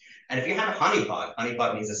 right? And if you have a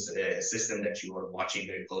honeypot means a system that you are watching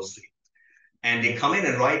very closely. And they come in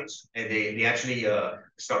and write, and they actually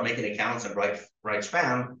start making accounts and write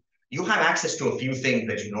spam. You have access to a few things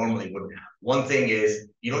that you normally wouldn't have. One thing is,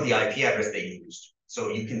 the IP address they used. So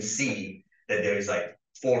you can see that there is like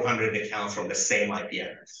 400 accounts from the same IP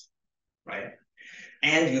address, right?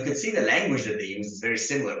 And you can see the language that they use is very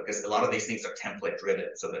similar, because a lot of these things are template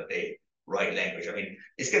driven, so that they write language.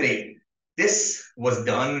 This was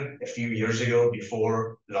done a few years ago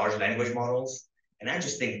before large language models. And I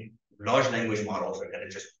just think large language models are going to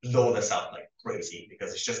just blow this up like crazy,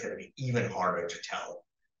 because it's just going to be even harder to tell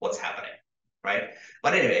what's happening, right?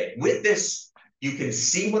 But anyway, with this, you can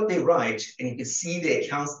see what they write, and you can see the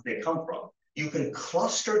accounts that they come from. You can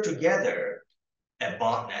cluster together a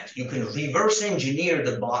botnet. You can reverse engineer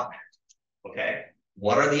the botnet, okay?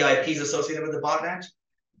 What are the IPs associated with the botnet?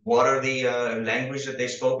 What are the language that they've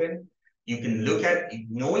spoken? You can look at,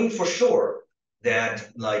 knowing for sure that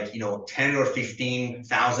 10 or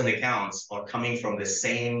 15,000 accounts are coming from the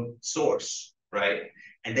same source, right?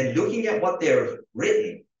 And then looking at what they're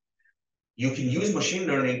written, you can use machine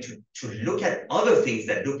learning to look at other things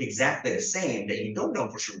that look exactly the same that you don't know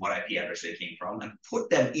for sure what IP address they came from and put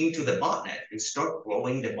them into the botnet and start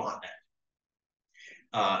growing the botnet.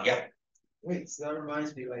 Yeah. Wait, so that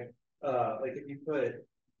reminds me, like if you put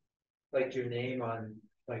like your name on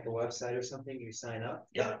like a website or something, you sign up.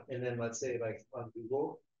 Yeah. And then let's say like on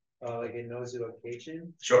Google, like it knows your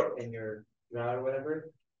location. Sure. And your route or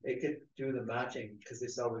whatever, it could do the matching because they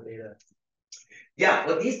sell the data. Yeah,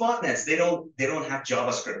 but these botnets, they don't have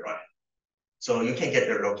JavaScript running. So you can't get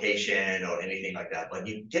their location or anything like that, but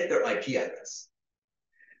you get their IP address.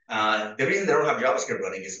 The reason they don't have JavaScript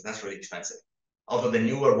running is that's really expensive. Although the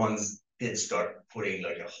newer ones did start putting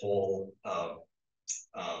like a whole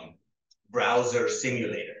browser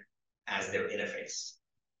simulator as their interface.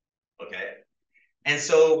 Okay. And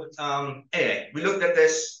so anyway, we looked at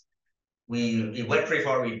this. We went pretty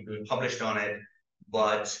far. We published on it,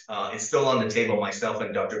 but it's still on the table. Myself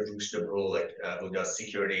and Dr. Bruce DeBrule, who does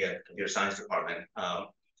security at computer science department,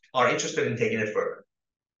 are interested in taking it further.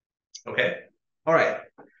 Okay. All right.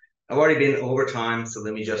 I've already been over time, so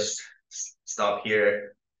let me just stop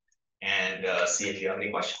here and see if you have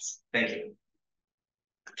any questions. Thank you.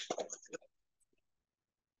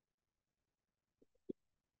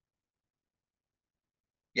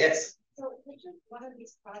 Yes. So which of one of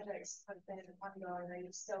these projects have been ongoing? Are you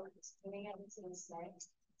still continuing it to this day?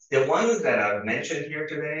 The ones that I've mentioned here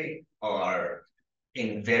today are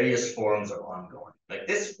in various forms of ongoing. Like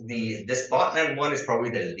this botnet one is probably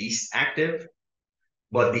the least active,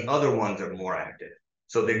 but the other ones are more active.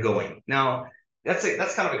 So they're going. Now, that's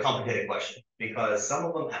kind of a complicated question because some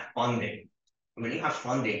of them have funding. When you have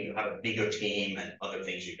funding, you have a bigger team and other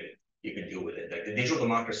things you can do with it. Like the digital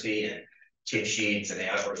democracy and cheat sheets and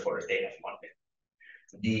AI first orders, they have funding.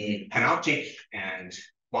 The Panoptyk and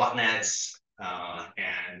botnets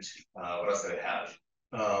and what else do they have?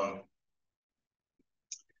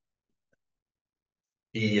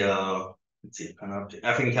 Let's see, Panoptyk,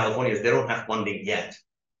 African Californios, they don't have funding yet,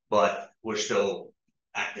 but we're still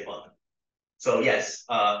active on them. So yes,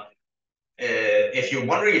 if you're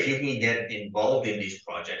wondering if you can get involved in these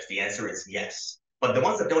projects, the answer is yes. But the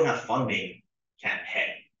ones that don't have funding can't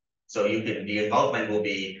pay. So the involvement will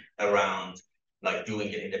be around like doing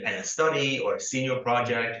an independent study or a senior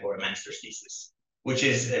project or a master's thesis, which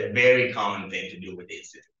is a very common thing to do with the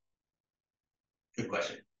institute. Good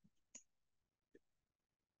question.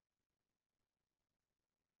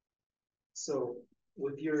 So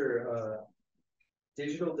with your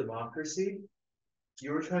digital democracy,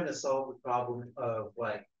 you were trying to solve the problem of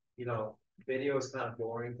like, video is kind of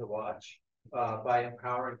boring to watch by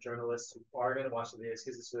empowering journalists who are going to watch the videos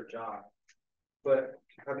because it's their job. But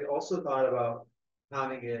have you also thought about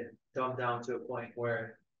having it dumbed down to a point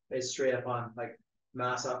where it's straight up on like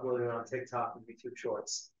mass uploading on TikTok and YouTube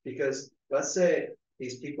Shorts? Because let's say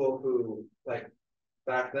these people who like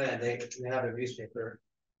back then they have a newspaper.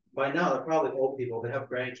 By now they're probably old people. They have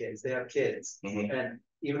grandkids. They have kids, and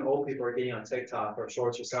even old people are getting on TikTok or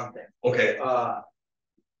Shorts or something. Okay.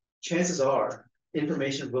 Chances are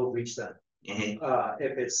information will reach them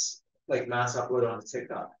if it's like mass uploaded on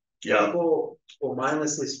TikTok. Yeah. People will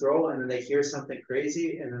mindlessly scroll and then they hear something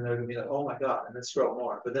crazy and then they're gonna be like, oh my God, and then scroll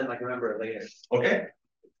more. But then like remember it later. Okay.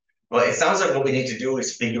 Well, it sounds like what we need to do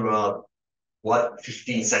is figure out what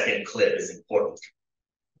 15-second clip is important.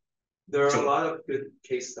 There are a lot of good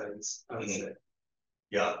case studies, I would say.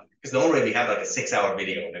 Yeah. Because normally we have like a 6-hour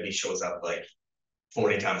video and maybe shows up like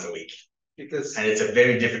 40 times a week. And it's a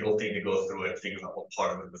very difficult thing to go through and figure out what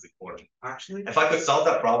part of it was important. Actually, if I could solve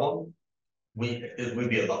that problem, we'd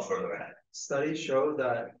be a lot further ahead. Studies show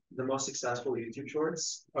that the most successful YouTube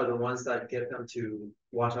Shorts are the ones that get them to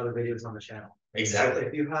watch other videos on the channel. Exactly. So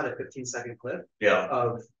if you had a 15-second clip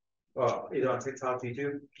of either on TikTok,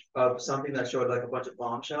 YouTube, of something that showed like a bunch of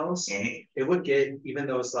bombshells, it would get even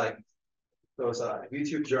those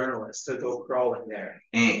YouTube journalists to go crawling there.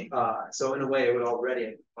 So in a way, it would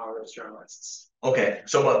already empower those journalists. Okay,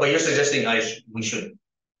 so but you're suggesting we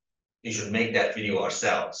should make that video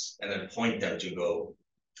ourselves and then point them to go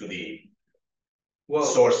to the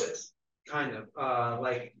sources. Kind of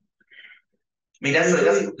like. I mean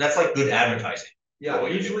that's like good advertising. Yeah,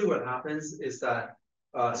 usually what happens is that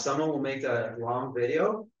someone will make a long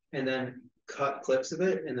video and then cut clips of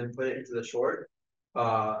it and then put it into the short,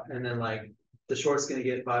 and then like the short's gonna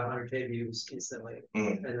get 500K views instantly,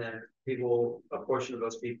 and then a portion of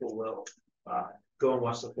those people will go and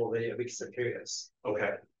watch the full video because they're curious.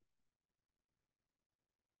 Okay.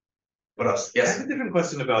 What else? Yes. I have a different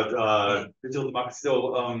question about digital democracy.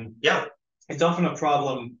 So yeah, it's often a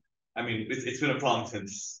problem. I mean, it's been a problem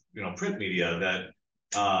since print media that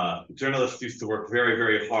journalists used to work very,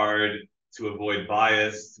 very hard to avoid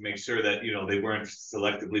bias, to make sure that, you know, they weren't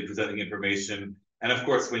selectively presenting information. And of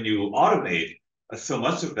course, when you automate so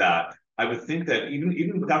much of that, I would think that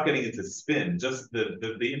even without getting into spin, just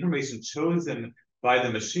the information chosen by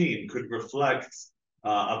the machine could reflect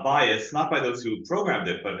a bias, not by those who programmed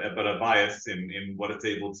it, but a bias in what it's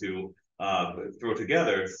able to throw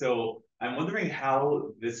together. So I'm wondering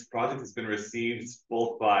how this project has been received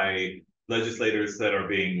both by legislators that are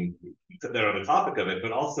the topic of it,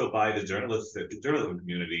 but also by the journalism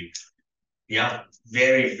community. Yeah,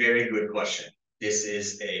 very, very good question. This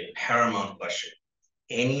is a paramount question.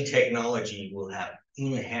 Any technology will have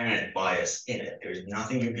inherent bias in it. There's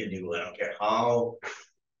nothing you can do. I don't care how,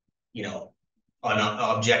 you know,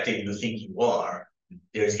 objective you think you are,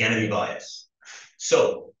 there's going to be bias.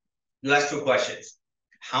 So you asked two questions.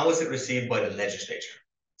 How is it received by the legislature?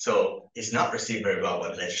 So it's not received very well by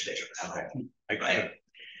the legislature. Right?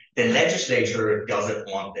 The legislature doesn't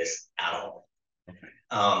want this at all.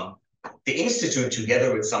 The Institute,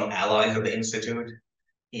 together with some allies of the Institute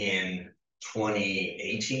in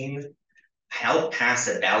 2018, helped pass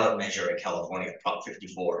a ballot measure in California, Prop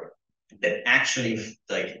 54, that actually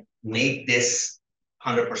like made this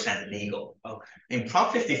 100% legal. Okay. And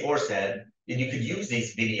Prop 54 said that you could use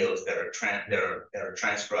these videos that are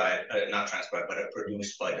transcribed, not transcribed, but are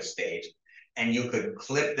produced by the state, and you could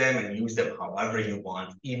clip them and use them however you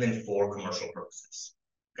want, even for commercial purposes.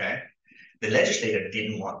 Okay. The legislature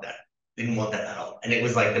didn't want that. Didn't want that at all. And it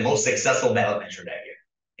was like the most successful ballot measure that year.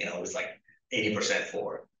 You know, it was like 80%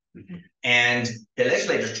 for. Mm-hmm. And the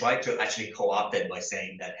legislature tried to actually co-opt it by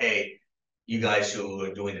saying that, hey, you guys who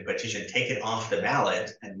are doing the petition, take it off the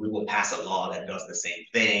ballot and we will pass a law that does the same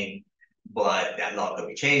thing. But that law could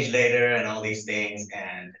be changed later and all these things.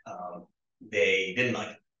 And they didn't like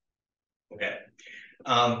it. Okay.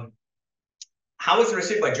 How is it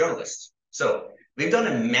received by journalists? So we've done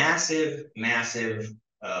a massive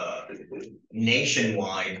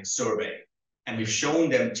nationwide survey, and we've shown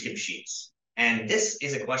them tip sheets. And this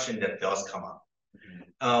is a question that does come up.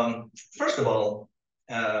 First of all,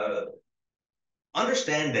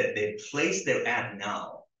 understand that the place they're at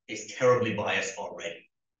now is terribly biased already,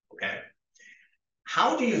 okay?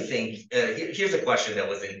 How do you think, here's a question that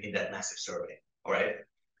was in that massive survey, all right?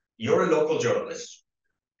 You're a local journalist.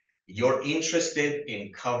 You're interested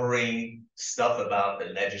in covering stuff about the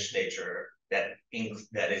legislature that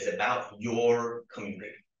is about your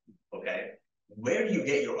community, okay? Where do you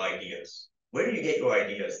get your ideas? Where do you get your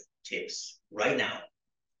ideas, tips, right now,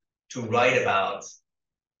 to write about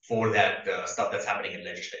for that stuff that's happening in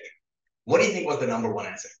legislature? What do you think was the number one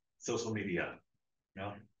answer? Social media.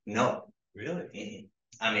 No. No. Really? Mm-hmm.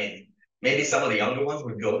 I mean, maybe some of the younger ones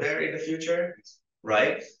would go there in the future,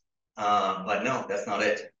 right? But no, that's not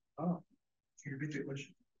it. Oh, can you repeat the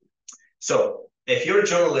question? So if you're a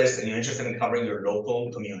journalist and you're interested in covering your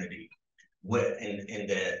local community in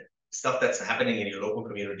the stuff that's happening in your local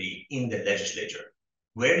community in the legislature,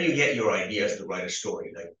 where do you get your ideas to write a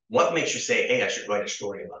story? Like, what makes you say, hey, I should write a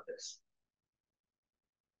story about this?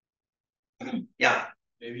 Yeah.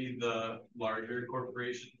 Maybe the larger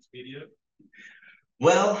corporations media?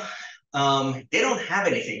 Well, they don't have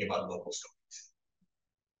anything about local stories.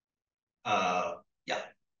 Yeah.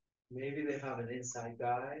 Maybe they have an inside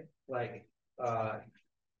guy, like I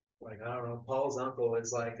don't know, Paul's uncle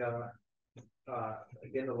is like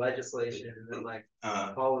in the legislation, and then like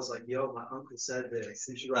Paul was like, yo, my uncle said this,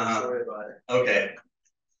 you should write a story about it. Okay.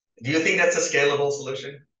 Do you think that's a scalable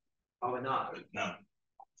solution? Probably not. No,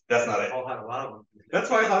 that's not it. Paul had a lot of them. That's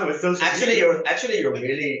why I thought it was so. Actually, you're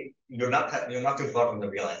not too far from the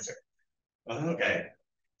real answer. Okay.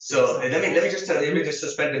 So let me just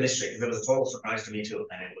suspend the mystery, because it was a total surprise to me too,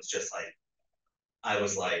 and it was just like, I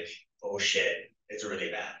was like, oh shit, it's really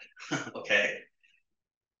bad. Okay.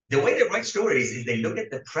 The way they write stories is they look at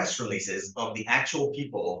the press releases of the actual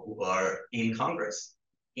people who are in Congress,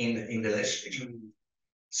 in the legislature.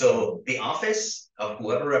 So the office of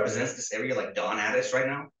whoever represents this area, like Don Addis right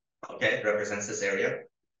now, okay, represents this area,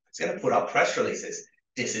 it's gonna put out press releases.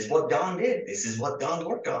 This is what Don did. This is what Don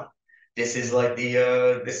worked on. This is like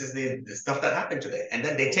the stuff that happened today. And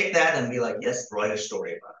then they take that and be like, yes, write a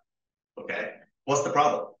story about it. Okay. What's the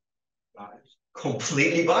problem? Biased.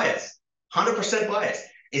 Completely biased. 100% biased.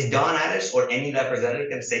 Is Don Addis or any representative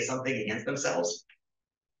going to say something against themselves?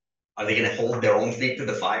 Are they going to hold their own feet to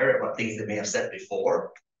the fire about things they may have said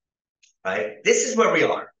before? Right? This is where we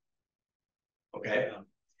are. Okay. Yeah.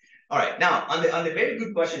 All right. Now, on the very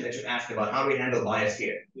good question that you asked about how do we handle bias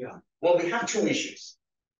here? Yeah. Well, we have two issues.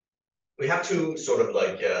 We have two sort of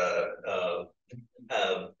like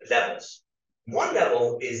levels. One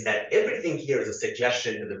level is that everything here is a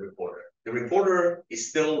suggestion to the reporter. The reporter is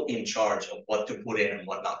still in charge of what to put in and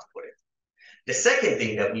what not to put in. The second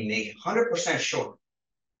thing that we make 100% sure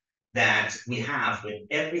that we have with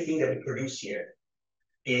everything that we produce here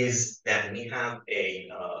is that we have a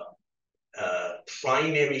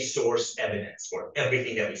primary source evidence for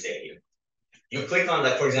everything that we say here. You click on,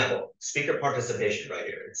 like, for example, speaker participation right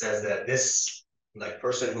here. It says that this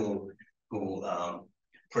person who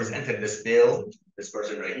presented this bill, this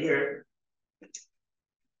person right here,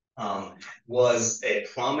 was a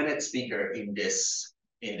prominent speaker in this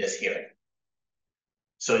hearing.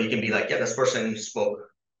 So you can be like, yeah, this person spoke,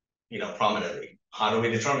 prominently. How do we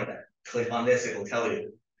determine that? Click on this, it will tell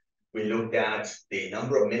you. We looked at the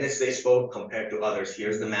number of minutes they spoke compared to others.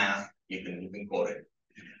 Here's the math. You can quote it.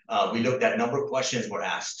 We looked at number of questions were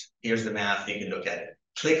asked. Here's the math. You can look at it.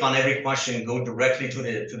 Click on every question. Go directly to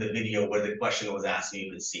the video where the question was asked. So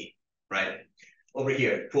you can see, right? Over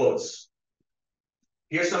here, quotes.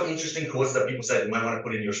 Here's some interesting quotes that people said you might want to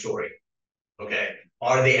put in your story. Okay.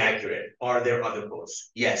 Are they accurate? Are there other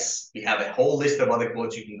quotes? Yes. We have a whole list of other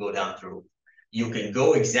quotes you can go down through. You can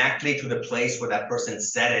go exactly to the place where that person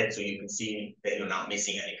said it, so you can see that you're not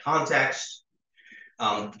missing any context.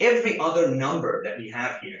 Every other number that we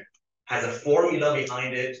have here has a formula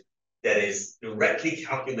behind it that is directly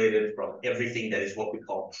calculated from everything that is what we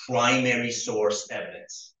call primary source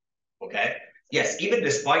evidence. Okay? Yes, even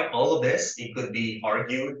despite all of this, it could be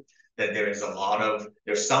argued that there's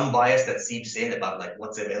some bias that seeps in about like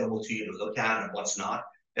what's available to you to look at and what's not.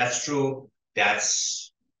 That's true. That's,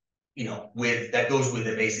 that goes with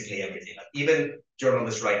basically everything. Like even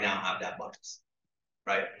journalists right now have that bias,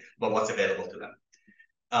 right? But what's available to them.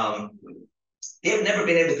 They've never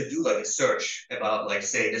been able to do like a search about like,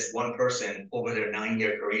 say, this one person over their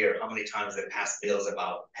 9-year career, how many times they passed bills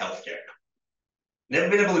about healthcare. Never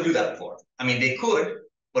been able to do that before. I mean, they could,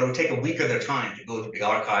 but it would take a week of their time to go to the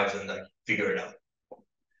archives and like figure it out.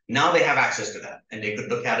 Now they have access to that and they could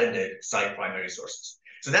look at it and cite primary sources.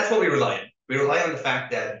 So that's what we rely on. We rely on the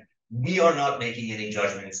fact that we are not making any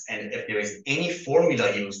judgments. And if there is any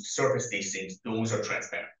formula used to surface these things, those are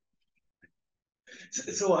transparent.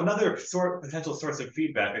 So another potential source of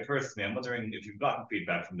feedback occurs to me. I'm wondering if you've gotten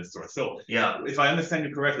feedback from this source. So yeah, if I understand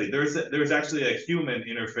you correctly, there's actually a human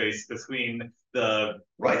interface between the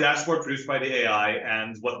dashboard produced by the AI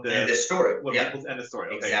and the story. And the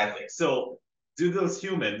story. Okay. Exactly. So do those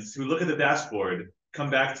humans who look at the dashboard come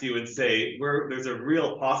back to you and say, there's a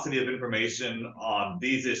real paucity of information on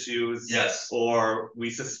these issues? Yes. Or we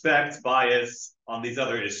suspect bias on these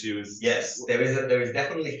other issues? Yes, there is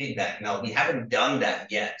definitely feedback. Now, we haven't done that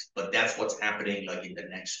yet, but that's what's happening like in the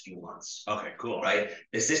next few months. Okay, cool. Right?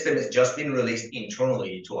 The system has just been released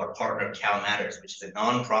internally to our partner, Cal Matters, which is a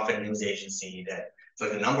nonprofit news agency it's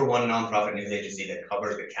like the #1 nonprofit news agency that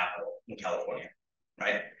covers the capital in California,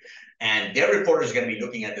 right? And their reporters are going to be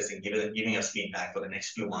looking at this and giving us feedback for the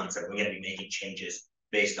next few months, and we're going to be making changes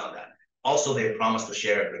based on that. Also, they promised to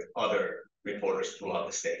share it with other reporters throughout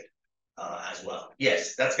the state as well.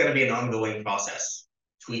 Yes, that's going to be an ongoing process,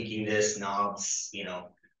 tweaking this, knobs,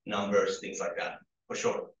 numbers, things like that, for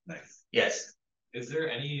sure. Nice. Yes. Is there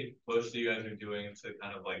any push that you guys are doing to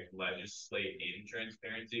kind of like legislate in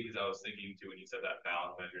transparency? Because I was thinking too when you said that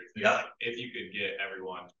ballot measure, like if you could get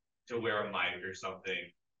everyone to wear a mic or something,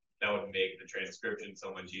 that would make the transcription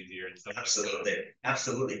so much easier and stuff. Absolutely.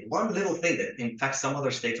 Absolutely. One little thing that, in fact, some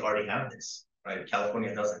other states already have this, right?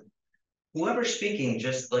 California doesn't. Whoever's speaking,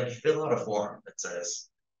 just like fill out a form that says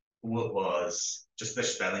who it was, just the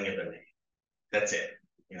spelling of the name. That's it.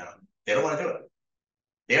 They don't want to do it.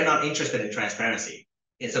 They're not interested in transparency.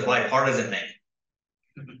 It's a bipartisan thing.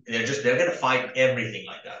 They're going to fight everything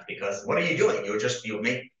like that because what are you doing?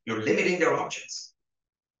 You're limiting their options.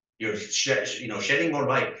 You're shedding more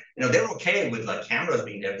light. They're okay with like cameras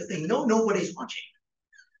being there because they know nobody's watching,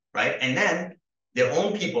 right? And then their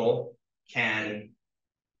own people can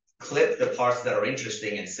clip the parts that are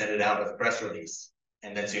interesting and send it out as a press release,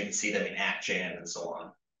 and then so you can see them in action and so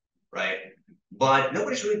on, right? But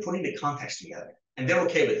nobody's really putting the context together, and they're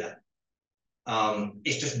okay with that.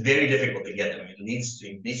 It's just very difficult to get them. It needs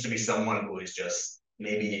to be someone who is just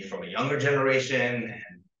maybe from a younger generation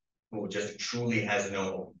and who just truly has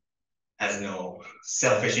no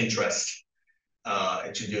selfish interest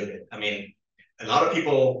to do it. I mean, a lot of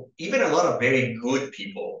people, even a lot of very good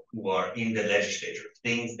people who are in the legislature,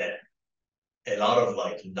 things that a lot of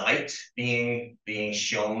like light being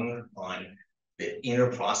shown on the inner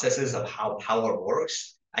processes of how power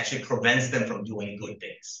works actually prevents them from doing good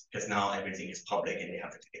things because now everything is public and they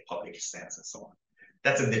have to take a public stance and so on.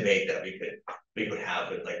 That's a debate that we could have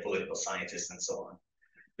with like political scientists and so on.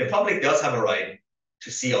 The public does have a right to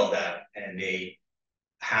see all that, and they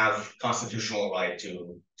have constitutional right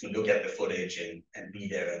to look at the footage and be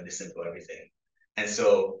there and listen to everything. And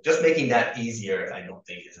so just making that easier, I don't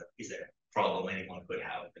think is a problem anyone could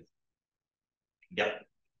have. Yeah.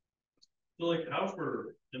 So like how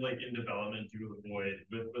for in development you avoid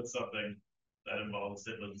with something that involves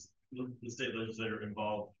the state legislature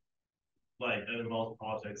involved, like that involves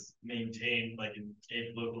politics, maintain like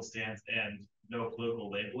a political stance and no political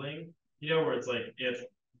labeling, where it's like if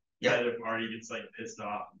either party gets like pissed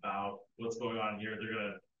off about what's going on here, they're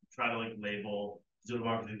gonna try to like label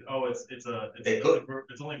democracy. Oh, it's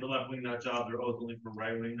only for left wing nut jobs, or oh, it's only for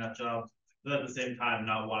right wing nut jobs. But at the same time,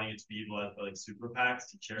 not wanting it to be utilized by like super PACs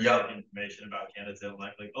to cherry pick information about candidates and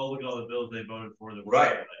like oh, look at all the bills they voted for.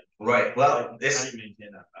 Right. Well, how do you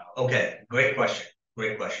maintain that balance? Okay, great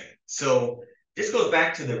question. So this goes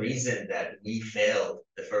back to the reason that we failed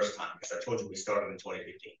the first time, because I told you we started in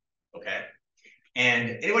 2015. Okay. And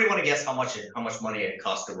anybody want to guess how much money it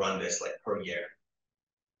costs to run this like per year?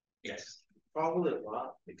 Yes. Probably a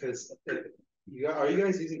lot, because are you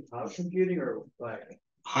guys using cloud computing or like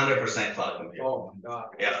 100% cloud computing? Oh my god.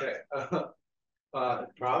 Yeah. Okay.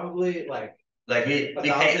 Probably like we pay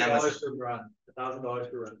 $1,000 per run.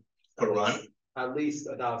 $1,000 per run. Per run? At least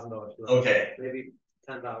 $1,000 per run. Okay. Maybe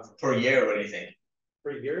 10,000 per year. What do you think?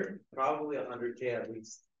 Per year? Probably 100K at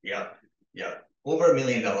least. Yeah. Over $1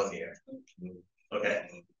 million a year. Okay.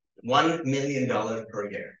 $1 million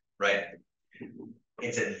per year, right?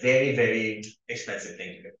 It's a very, very expensive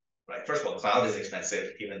thing to do, right? First of all, cloud is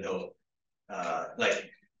expensive, even though like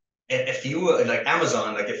a few, like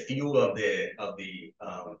Amazon, like a few of the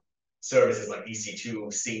services like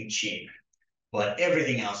EC2 seem cheap, but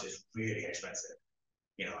everything else is really expensive.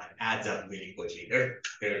 It adds up really quickly. They're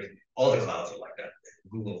all the clouds are like that.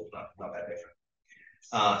 Google not that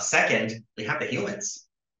different. Second, we have the humans.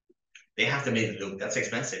 They have to make the loop. That's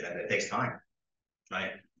expensive and it takes time,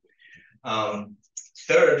 right?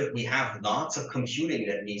 Third, we have lots of computing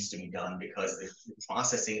that needs to be done because the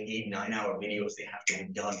processing 8-9 hour videos, they have to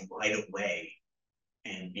be done right away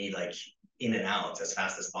and be like in and out as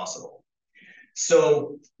fast as possible.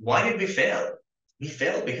 So why did we fail? We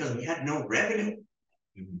failed because we had no revenue.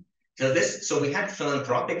 So we had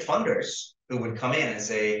philanthropic funders who would come in and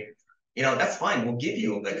say, that's fine, we'll give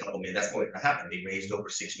you a couple million. That's what happened. They raised over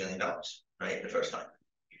 $6 million, right, the first time.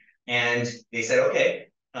 And they said, okay,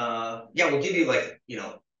 we'll give you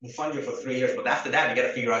we'll fund you for 3 years, but after that, you got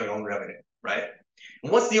to figure out your own revenue, right?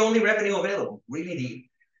 And what's the only revenue available? Really,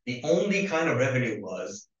 the only kind of revenue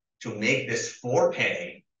was to make this for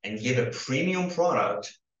pay and give a premium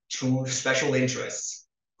product to special interests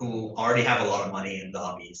who already have a lot of money in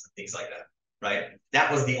lobbies and things like that, right?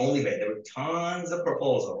 That was the only way. There were tons of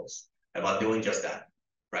proposals about doing just that,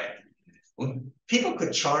 right? People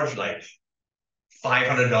could charge like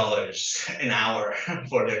 $500 an hour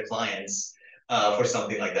for their clients for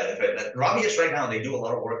something like that. Lobbyists right now, they do a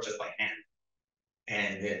lot of work just by hand.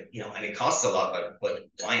 And it costs a lot, but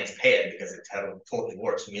clients pay it because it totally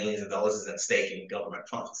works. Millions of dollars is at stake in government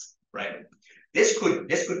funds, right? This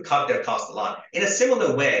could cut their cost a lot in a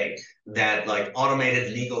similar way that like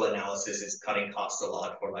automated legal analysis is cutting costs a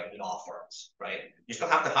lot for like law firms, right? You still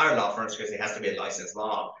have to hire law firms because it has to be a licensed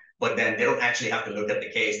law, but then they don't actually have to look at the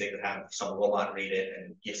case. They could have some robot read it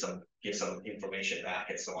and give some information back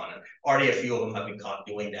and so on. And already a few of them have been caught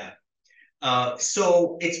doing that.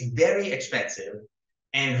 So it's very expensive.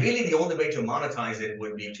 And really the only way to monetize it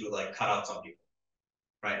would be to like cut out some people,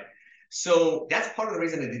 right? So that's part of the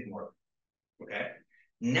reason it didn't work, okay?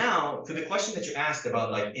 Now, to the question that you asked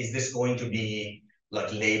about like, is this going to be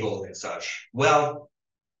like labeled and such? Well,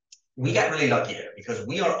 we got really lucky here because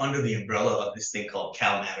we are under the umbrella of this thing called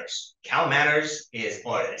Cal Matters. Cal Matters is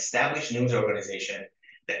an established news organization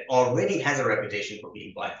that already has a reputation for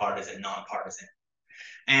being bipartisan, nonpartisan.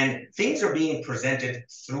 And things are being presented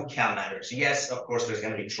through Cal Matters. Yes, of course, there's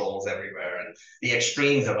going to be trolls everywhere, and the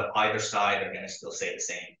extremes of either side are going to still say the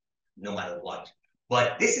same, no matter what.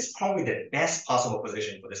 But this is probably the best possible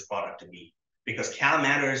position for this product to be, because Cal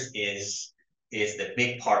Matters is the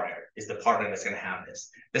big partner, is the partner that's going to have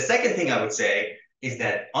this. The second thing I would say is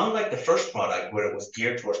that unlike the first product where it was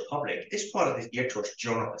geared towards public, this product is geared towards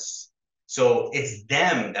journalists. So it's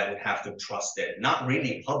them that would have to trust it, not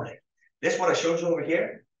really public. This what I showed you over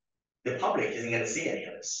here, the public isn't going to see any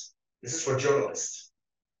of this. This is for journalists.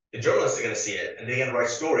 The journalists are going to see it, and they're going to write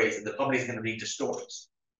stories, and the public is going to read the stories.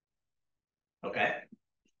 Okay?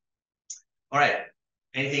 All right.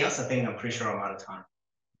 Anything else? I think I'm pretty sure I'm out of time.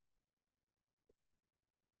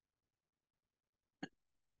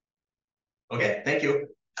 Okay, thank you.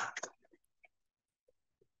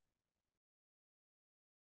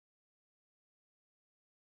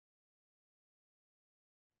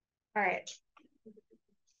 All right.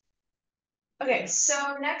 Okay,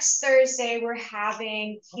 so next Thursday, we're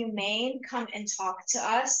having Humane come and talk to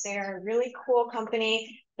us. They're a really cool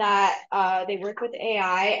company that they work with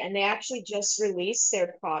AI, and they actually just released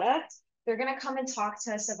their product. They're gonna come and talk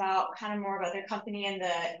to us about kind of more about their company and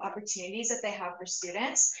the opportunities that they have for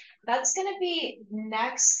students. That's gonna be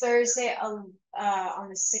next Thursday on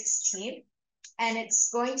the 16th, and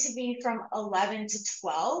it's going to be from 11 to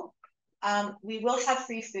 12. We will have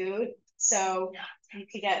free food, so you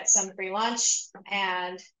could get some free lunch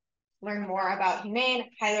and learn more about Humane.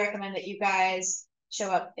 Highly recommend that you guys show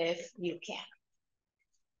up if you can.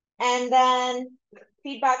 And then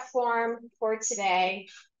feedback form for today.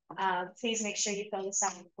 Please make sure you fill this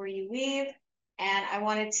out before you leave. And I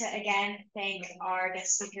wanted to again thank our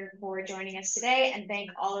guest speaker for joining us today, and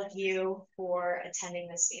thank all of you for attending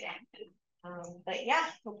this meeting. But yeah,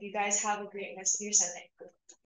 hope you guys have a great rest of your Sunday.